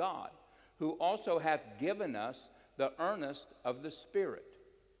is God, who also hath given us the earnest of the Spirit.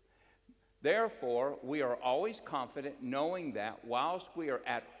 Therefore, we are always confident, knowing that whilst we are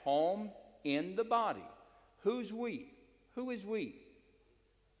at home in the body, who's we? Who is we?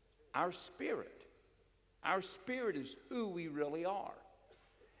 Our spirit. Our spirit is who we really are.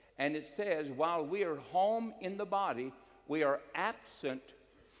 And it says, while we are home in the body, we are absent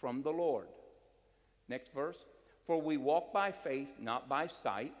from the Lord. Next verse. For we walk by faith, not by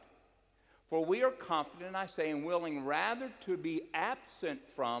sight. For we are confident, I say, and willing rather to be absent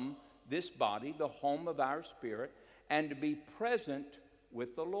from this body, the home of our spirit, and to be present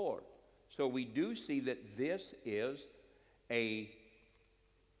with the Lord. So we do see that this is a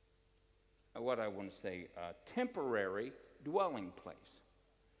temporary dwelling place,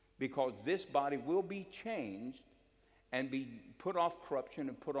 because this body will be changed and be put off corruption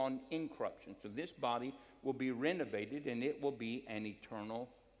and put on incorruption. So this body will be renovated, and it will be an eternal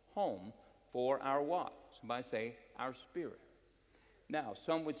home for our what? Somebody say, our spirit. Now,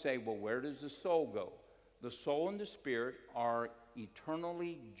 some would say, well, where does the soul go? The soul and the spirit are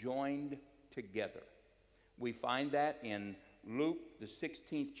eternally joined together. We find that in Luke, the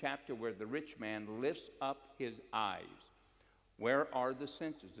 16th chapter, where the rich man lifts up his eyes. Where are the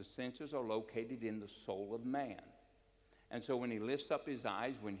senses? The senses are located in the soul of man. And so when he lifts up his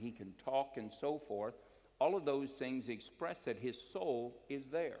eyes, when he can talk and so forth, all of those things express that his soul is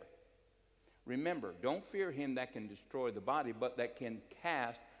there. Remember, don't fear him that can destroy the body, but that can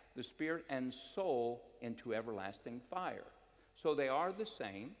cast the spirit and soul into everlasting fire. So they are the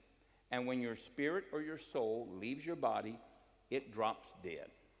same, and when your spirit or your soul leaves your body, it drops dead.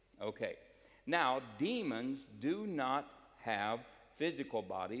 Okay. Now, demons do not have physical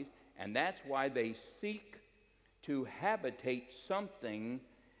bodies, and that's why they seek to habitate something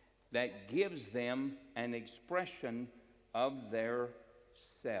that gives them an expression of their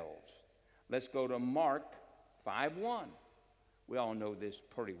selves. Let's go to Mark 5:1. We all know this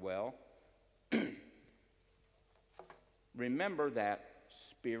pretty well. Remember that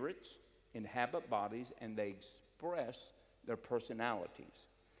spirits inhabit bodies and they express their personalities.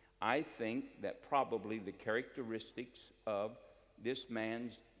 I think that probably the characteristics of this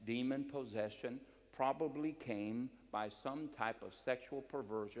man's demon possession probably came by some type of sexual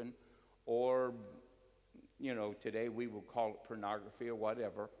perversion, or, today we would call it pornography or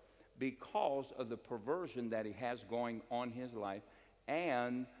whatever, because of the perversion that he has going on in his life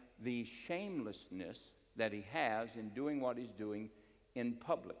and the shamelessness that he has in doing what he's doing in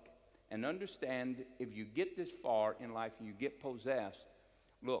public. And understand, if you get this far in life and you get possessed,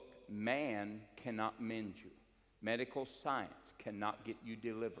 look, man cannot mend you. Medical science cannot get you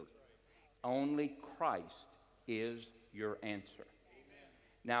delivered. Only Christ is your answer. Amen.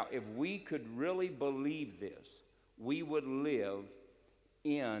 Now, if we could really believe this, we would live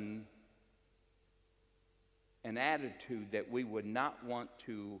in an attitude that we would not want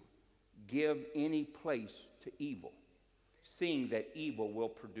to give any place to evil, seeing that evil will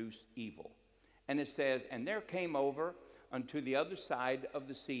produce evil. And it says, and there came over unto the other side of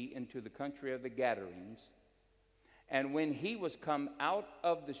the sea into the country of the Gadarenes. And when he was come out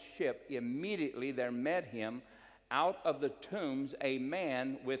of the ship, immediately there met him out of the tombs a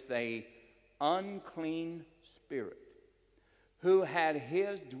man with an unclean spirit, who had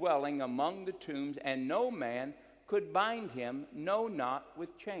his dwelling among the tombs, and no man could bind him, no, not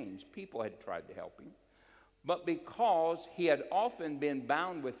with chains. People had tried to help him. But because he had often been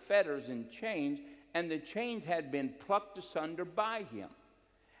bound with fetters and chains, and the chains had been plucked asunder by him,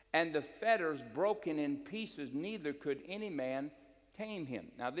 and the fetters broken in pieces, neither could any man tame him.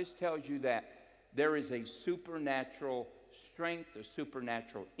 Now this tells you that there is a supernatural strength, a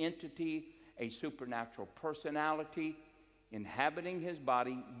supernatural entity, a supernatural personality inhabiting his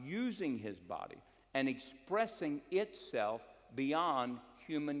body, using his body, and expressing itself beyond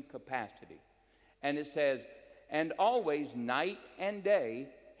human capacity. And it says, and always night and day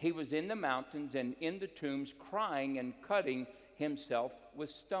he was in the mountains and in the tombs, crying and cutting himself with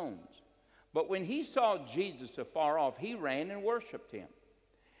stones. But when he saw Jesus afar off, he ran and worshipped him,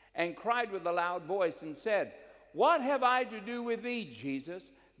 and cried with a loud voice and said, what have I to do with thee, Jesus,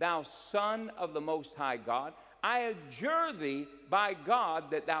 thou Son of the Most High God? I adjure thee by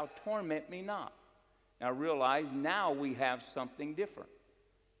God that thou torment me not. Now realize, now we have something different.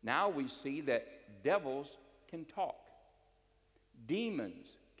 Now we see that devils can talk. Demons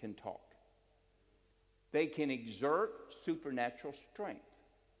can talk. They can exert supernatural strength.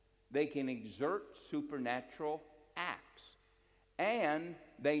 They can exert supernatural acts. And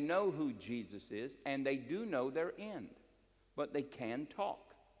they know who Jesus is, and they do know their end. but they can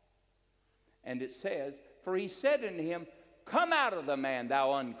talk. And it says, for he said unto him, come out of the man,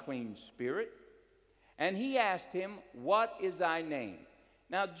 thou unclean spirit. And he asked him, what is thy name?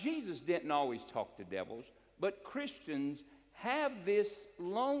 Now, Jesus didn't always talk to devils, but Christians have this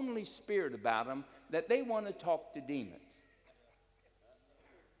lonely spirit about them that they want to talk to demons.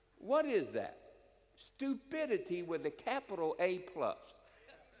 What is that? Stupidity with a capital A plus.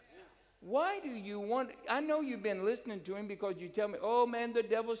 Why do you want, I know you've been listening to him because you tell me, oh man, the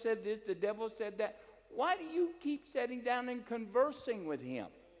devil said this, the devil said that. Why do you keep sitting down and conversing with him?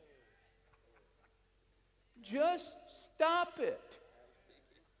 Just stop it.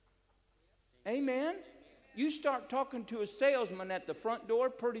 Amen? You start talking to a salesman at the front door,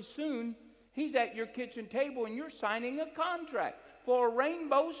 pretty soon he's at your kitchen table and you're signing a contract for a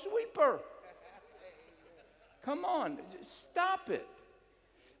rainbow sweeper. Come on, stop it.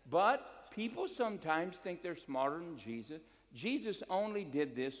 But people sometimes think they're smarter than Jesus. Jesus only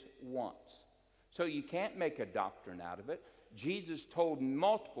did this once. So you can't make a doctrine out of it. Jesus told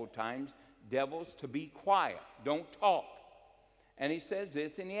multiple times devils to be quiet, don't talk. And he says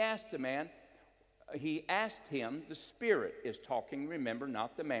this, and he asked him, the spirit is talking, remember,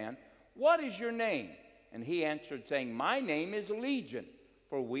 not the man, what is your name? And he answered, saying, my name is Legion,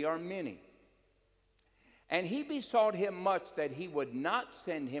 for we are many. And he besought him much that he would not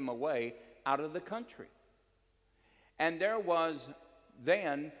send him away out of the country. And there was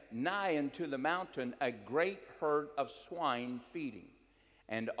then nigh unto the mountain a great herd of swine feeding.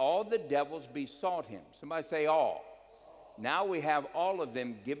 And all the devils besought him. Somebody say all. Now we have all of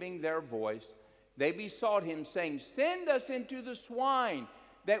them giving their voice. They besought him, saying, send us into the swine,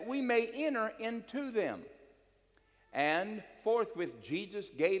 that we may enter into them. And forthwith Jesus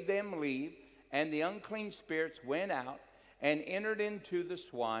gave them leave, and the unclean spirits went out and entered into the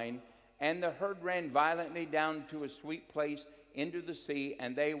swine, and the herd ran violently down to a sweet place into the sea,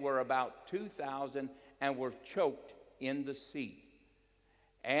 and they were about 2,000 and were choked in the sea.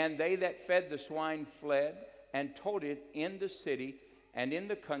 And they that fed the swine fled and told it in the city and in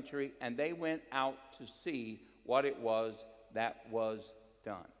the country, and they went out to see what it was that was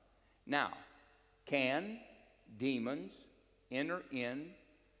done. Now, can demons enter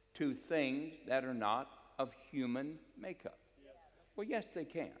into things that are not of human makeup? Yes. Well, yes, they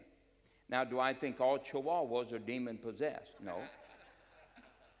can. Now, do I think all Chihuahuas are demon-possessed? No.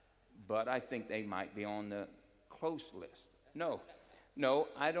 But I think they might be on the close list. No,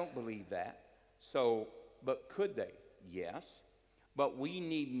 I don't believe that. So, but could they? Yes. But we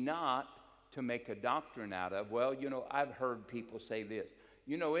need not to make a doctrine out of, well, I've heard people say this.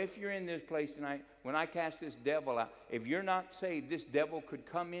 If you're in this place tonight, when I cast this devil out, if you're not saved, this devil could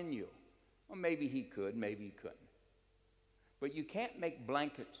come in you. Well, maybe he could, maybe he couldn't. But you can't make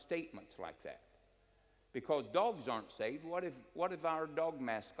blanket statements like that. Because dogs aren't saved. What if our dog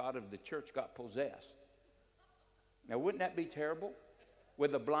mascot of the church got possessed? Now, wouldn't that be terrible?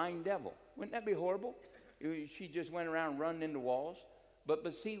 With a blind devil. Wouldn't that be horrible? She just went around running into walls.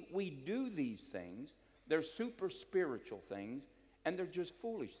 But see, we do these things. They're super spiritual things. And they're just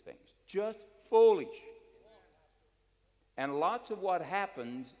foolish things. Just foolish. And lots of what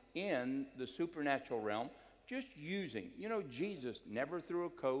happens in the supernatural realm, just using. Jesus never threw a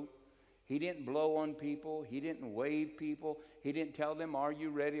coat. He didn't blow on people. He didn't wave people. He didn't tell them, are you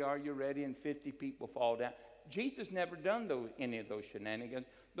ready, and 50 people fall down. Jesus never done any of those shenanigans.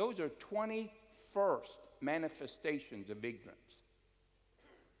 Those are 21st manifestations of ignorance.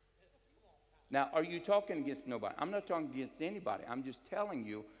 Now, are you talking against nobody? I'm not talking against anybody. I'm just telling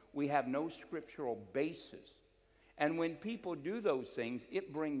you we have no scriptural basis. And when people do those things,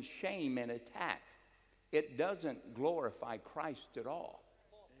 it brings shame and attack. It doesn't glorify Christ at all.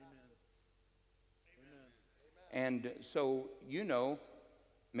 Amen. And so,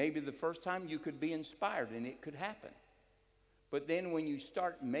 maybe the first time you could be inspired and it could happen. But then when you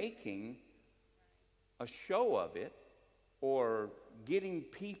start making a show of it or getting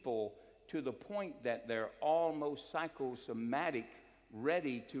people to the point that they're almost psychosomatic,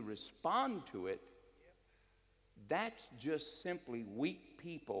 ready to respond to it, that's just simply weak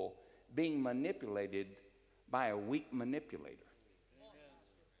people being manipulated by a weak manipulator.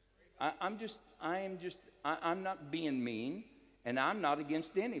 I'm not being mean, and I'm not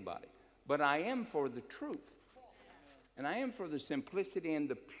against anybody, but I am for the truth. And I am for the simplicity and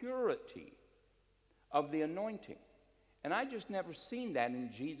the purity of the anointing. And I just never seen that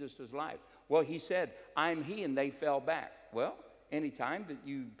in Jesus' life. Well, he said, I'm he, and they fell back. Well, anytime that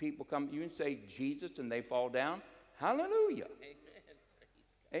you people come to you and say Jesus and they fall down, hallelujah.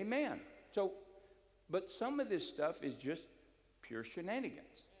 Amen. So, but some of this stuff is just pure shenanigans.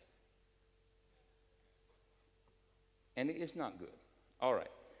 and it's not good. All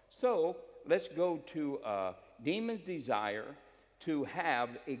right. So let's go to demons' desire to have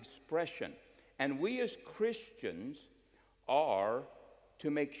expression. And we as Christians are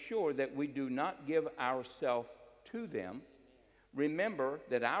to make sure that we do not give ourselves to them. Remember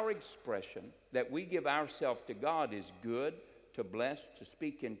that our expression, that we give ourselves to God, is good, to bless, to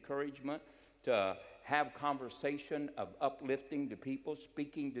speak encouragement, to have conversation of uplifting to people,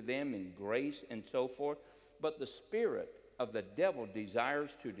 speaking to them in grace and so forth. But the spirit of the devil desires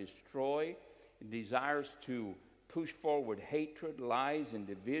to destroy, desires to push forward hatred, lies, and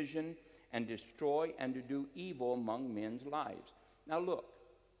division, and destroy and to do evil among men's lives. Now look,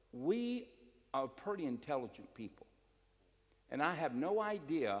 we are pretty intelligent people. And I have no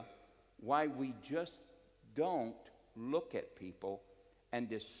idea why we just don't look at people and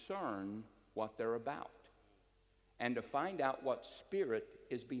discern what they're about and to find out what spirit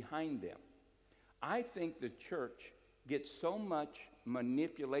is behind them. I think the church gets so much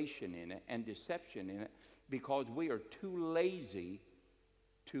manipulation in it and deception in it because we are too lazy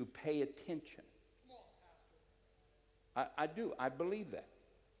to pay attention. I do. I believe that.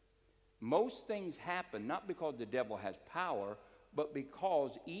 Most things happen not because the devil has power, but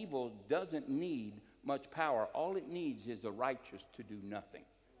because evil doesn't need much power. All it needs is the righteous to do nothing.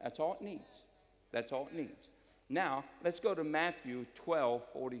 That's all it needs. That's all it needs. Now, let's go to Matthew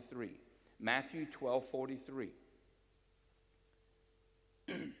 12:43. Matthew 12:43.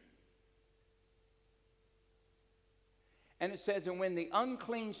 And it says, and when the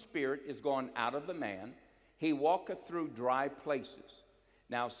unclean spirit is gone out of the man, he walketh through dry places.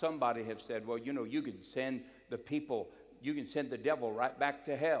 Now, somebody have said, well, you know, you can send the people, you can send the devil right back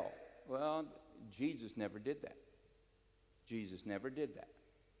to hell. Well, Jesus never did that. Jesus never did that.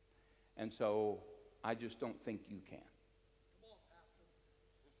 And so I just don't think you can.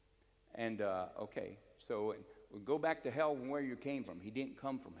 And, okay, so we'll go back to hell from where you came from. He didn't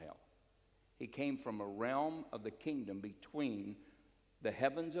come from hell. He came from a realm of the kingdom between the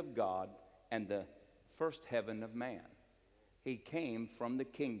heavens of God and the first heaven of man. He came from the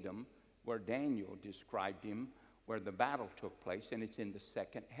kingdom where Daniel described him, where the battle took place, and it's in the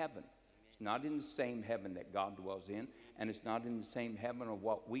second heaven. It's not in the same heaven that God dwells in, and it's not in the same heaven of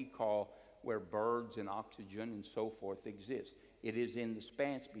what we call where birds and oxygen and so forth exist. It is in the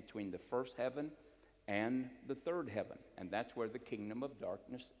span between the first heaven and the third heaven, and that's where the kingdom of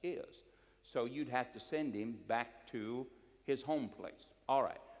darkness is. So you'd have to send him back to his home place. All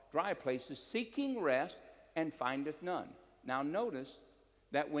right, dry places, seeking rest, and findeth none. Now notice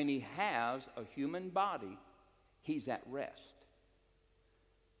that when he has a human body, he's at rest.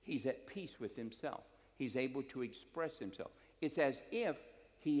 He's at peace with himself. He's able to express himself. It's as if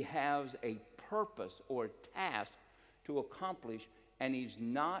he has a purpose or a task to accomplish, and he's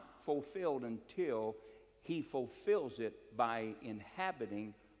not fulfilled until he fulfills it by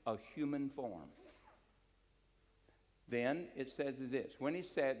inhabiting a human form. Then it says this, when he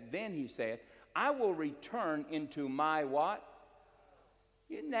said, then he said, I will return into my what?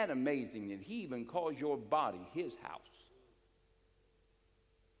 Isn't that amazing that he even calls your body his house?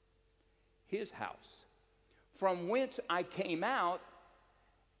 His house. From whence I came out,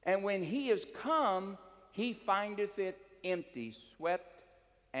 and when he is come, he findeth it empty, swept,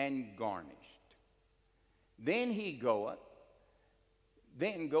 and garnished. Then goeth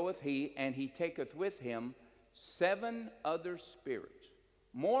he, and he taketh with him 7 other spirits,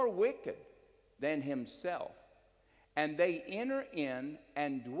 more wicked than himself, and they enter in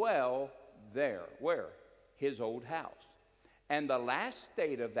and dwell there. Where? His old house. And the last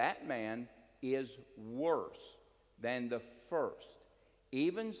state of that man is worse than the first.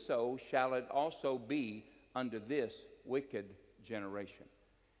 Even so shall it also be unto this wicked generation.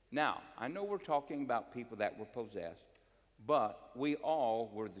 Now, I know we're talking about people that were possessed, but we all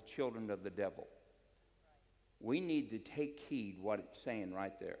were the children of the devil. We need to take heed what it's saying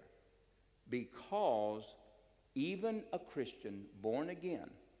right there. Because even a Christian born again,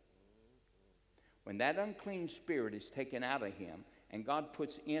 when that unclean spirit is taken out of him and God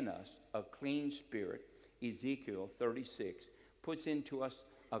puts in us a clean spirit, Ezekiel 36, puts into us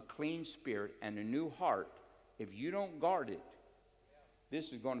a clean spirit and a new heart, if you don't guard it, this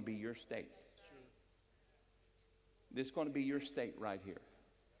is going to be your state. This is going to be your state right here.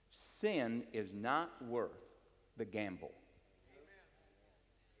 Sin is not worth the gamble.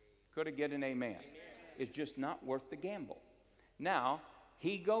 Could I get an amen? It's just not worth the gamble. Now,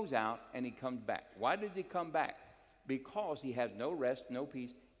 he goes out and he comes back. Why did he come back? Because he has no rest, no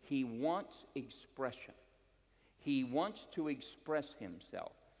peace. He wants expression. He wants to express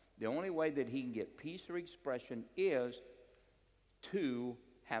himself. The only way that he can get peace or expression is to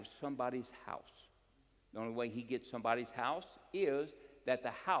have somebody's house. The only way he gets somebody's house is that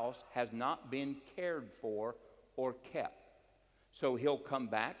the house has not been cared for or kept. So he'll come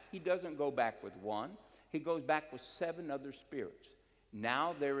back. He doesn't go back with one. He goes back with 7 other spirits.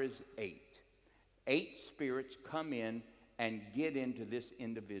 Now there is 8. 8 spirits come in and get into this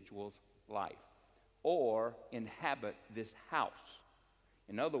individual's life or inhabit this house.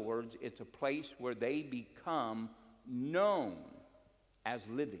 In other words, it's a place where they become known as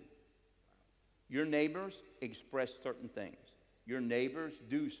living. Your neighbors express certain things. Your neighbors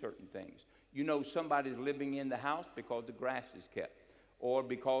do certain things. You know somebody's living in the house because the grass is kept or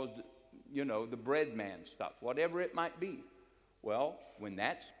because, the bread man stops, whatever it might be. Well, when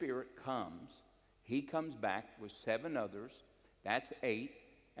that spirit comes, he comes back with 7 others. That's 8.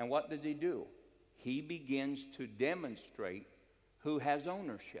 And what does he do? He begins to demonstrate who has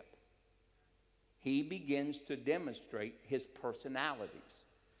ownership. He begins to demonstrate his personalities.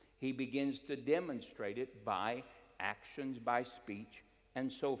 He begins to demonstrate it by actions, by speech,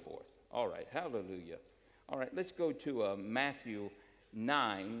 and so forth. All right, hallelujah. All right, let's go to Matthew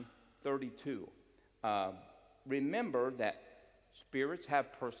 9:32. Remember that spirits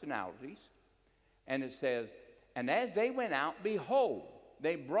have personalities. And it says, and as they went out, behold,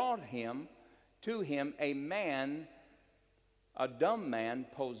 they brought to him a man, a dumb man,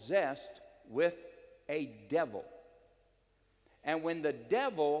 possessed with a devil. And when the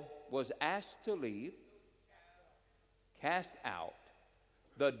devil was asked to leave, cast out,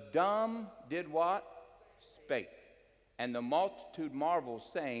 the dumb did what? Spake. And the multitude marveled,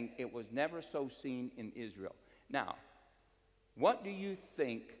 saying, it was never so seen in Israel. Now, what do you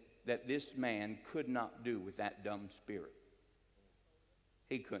think that this man could not do with that dumb spirit?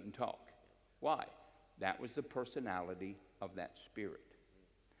 He couldn't talk. Why? That was the personality of that spirit.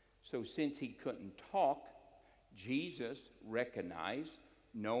 So since he couldn't talk, Jesus recognized,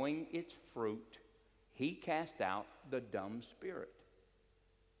 knowing its fruit, he cast out the dumb spirit.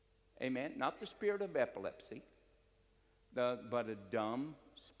 Amen? Not the spirit of epilepsy, but a dumb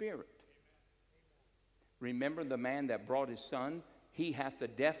spirit. Remember the man that brought his son? He hath the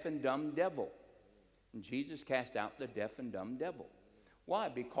deaf and dumb devil. And Jesus cast out the deaf and dumb devil. Why?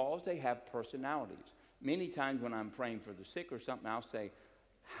 Because they have personalities. Many times when I'm praying for the sick or something, I'll say,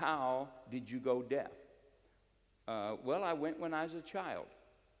 how did you go deaf? Well, I went when I was a child.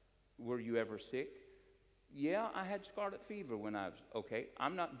 Were you ever sick? Yeah, I had scarlet fever when I was, okay.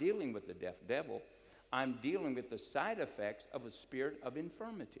 I'm not dealing with the deaf devil. I'm dealing with the side effects of a spirit of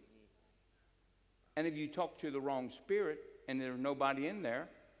infirmity. And if you talk to the wrong spirit and there's nobody in there,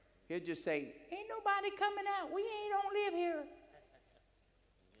 he'll just say, ain't nobody coming out. We don't live here.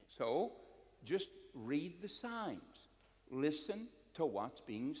 So just read the signs. Listen to what's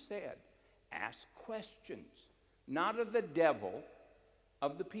being said. Ask questions. Not of the devil,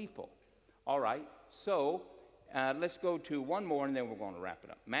 of the people. All right, so let's go to one more and then we're going to wrap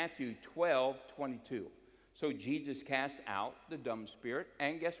it up. Matthew 12:22. So Jesus cast out the dumb spirit,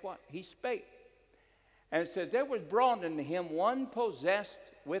 and guess what? He spake. And it says, there was brought unto him one possessed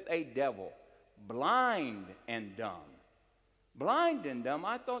with a devil, blind and dumb. Blind and dumb,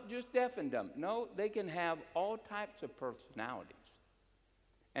 I thought just deaf and dumb. No, they can have all types of personalities.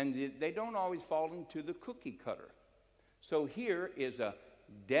 And they don't always fall into the cookie cutter. So here is a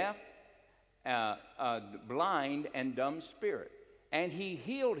deaf, blind, and dumb spirit. And he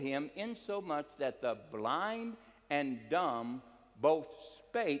healed him insomuch that the blind and dumb both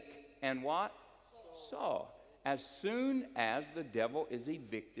spake and what? Saw. As soon as the devil is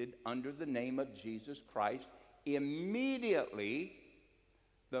evicted under the name of Jesus Christ, immediately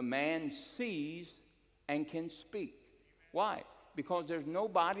the man sees and can speak. Why? Because there's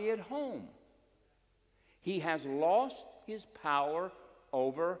nobody at home. He has lost his power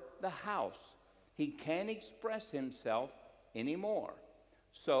over the house. He can't express himself anymore.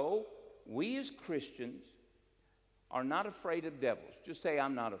 So, we as Christians are not afraid of devils. Just say,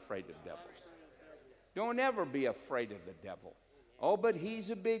 I'm not afraid of devils. Don't ever be afraid of the devil. Oh, but he's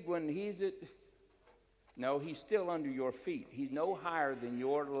a big one. No, he's still under your feet. He's no higher than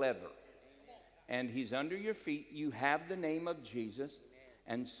your leather. And he's under your feet. You have the name of Jesus.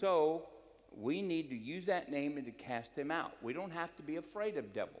 And so we need to use that name and to cast him out. We don't have to be afraid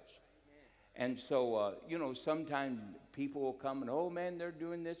of devils. And so, sometimes people will come and, oh, man, they're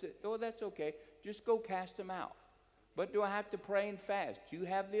doing this. Oh, that's okay. Just go cast them out. But do I have to pray and fast? You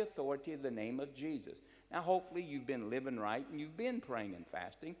have the authority of the name of Jesus. Now, hopefully you've been living right and you've been praying and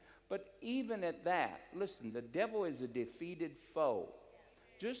fasting. But even at that, listen, the devil is a defeated foe.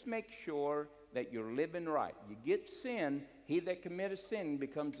 Just make sure that you're living right. You get sin, he that committeth sin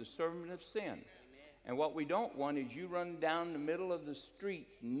becomes the servant of sin. And what we don't want is you running down the middle of the street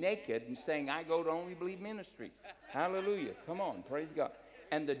naked and saying, I go to Only Believe Ministry. Hallelujah. Come on, praise God.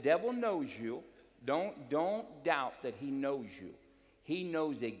 And the devil knows you. Don't doubt that he knows you. He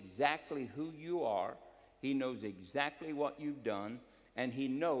knows exactly who you are. He knows exactly what you've done. And he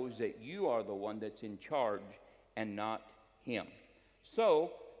knows that you are the one that's in charge and not him.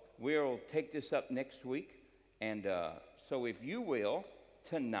 So we'll take this up next week. And so if you will,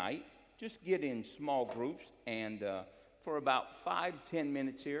 tonight, just get in small groups and for about 5-10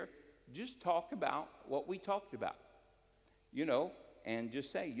 minutes here, just talk about what we talked about. And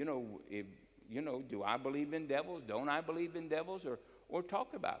just say, if do I believe in devils? Don't I believe in devils? Or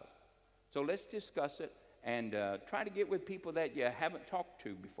talk about it. So let's discuss it and try to get with people that you haven't talked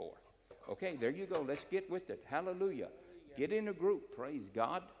to before. Okay, there you go. Let's get with it. Hallelujah. Get in a group. Praise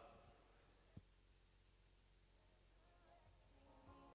God.